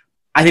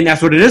 I think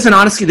that's what it is. And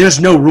honestly, there's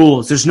no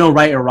rules. There's no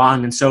right or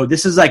wrong. And so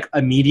this is like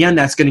a medium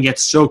that's going to get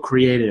so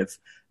creative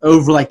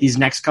over like these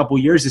next couple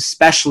years,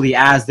 especially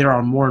as there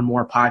are more and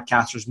more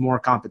podcasters, more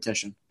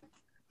competition.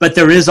 But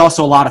there is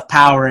also a lot of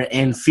power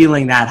in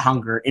feeling that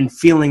hunger and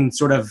feeling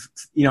sort of,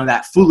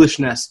 that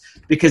foolishness,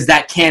 because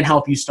that can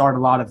help you start a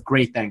lot of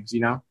great things,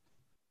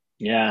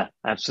 Yeah,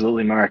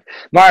 absolutely, Mark.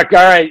 Mark, all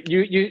right,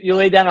 you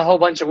laid down a whole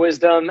bunch of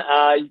wisdom.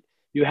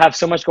 You have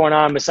so much going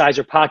on besides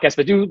your podcast,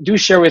 but do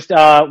share with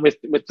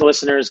the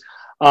listeners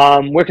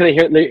where can they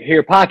hear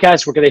your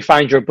podcast, where can they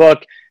find your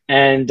book,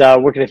 and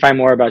where can they find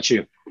more about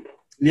you?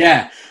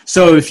 Yeah,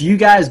 so if you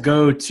guys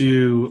go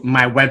to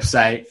my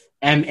website,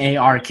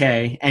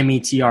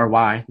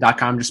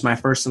 markmetry.com, just my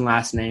first and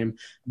last name,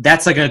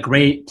 that's like a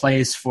great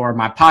place for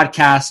my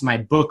podcast, my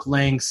book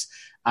links.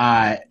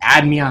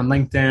 Add me on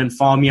LinkedIn,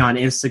 follow me on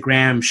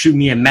Instagram, shoot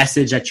me a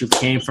message that you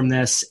came from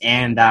this.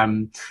 And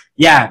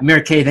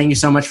Mir K, thank you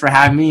so much for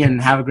having me,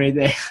 and have a great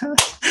day.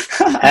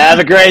 Have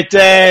a great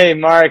day,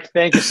 Mark.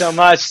 Thank you so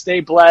much. Stay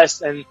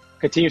blessed and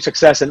continue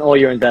success in all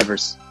your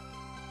endeavors.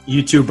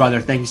 You too,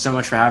 brother. Thank you so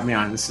much for having me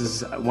on. This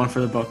is one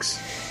for the books.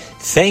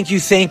 Thank you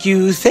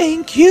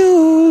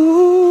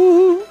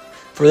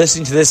for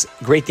listening to this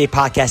Great Day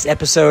Podcast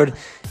episode.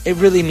 It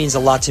really means a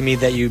lot to me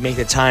that you make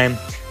the time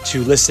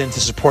to listen, to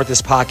support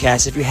this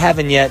podcast. If you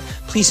haven't yet,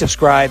 please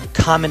subscribe,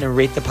 comment, and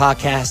rate the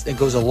podcast. It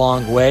goes a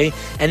long way.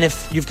 And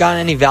if you've gotten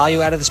any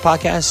value out of this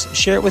podcast,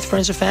 share it with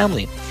friends or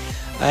family.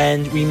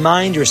 And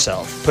remind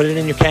yourself, put it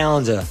in your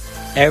calendar.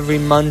 Every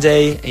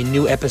Monday, a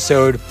new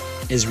episode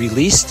is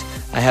released.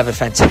 I have a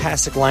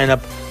fantastic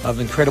lineup of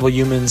incredible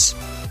humans,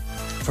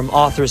 from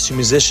authors to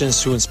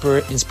musicians to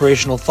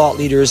inspirational thought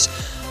leaders.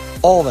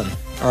 All of them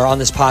are on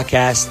this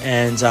podcast,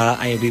 and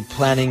I will be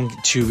planning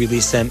to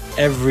release them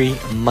every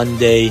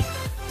Monday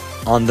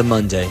on the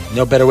Monday.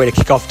 No better way to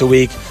kick off the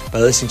week by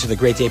listening to the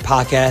Great Day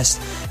Podcast.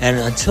 And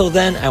until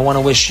then, I want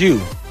to wish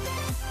you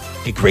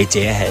a great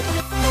day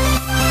ahead.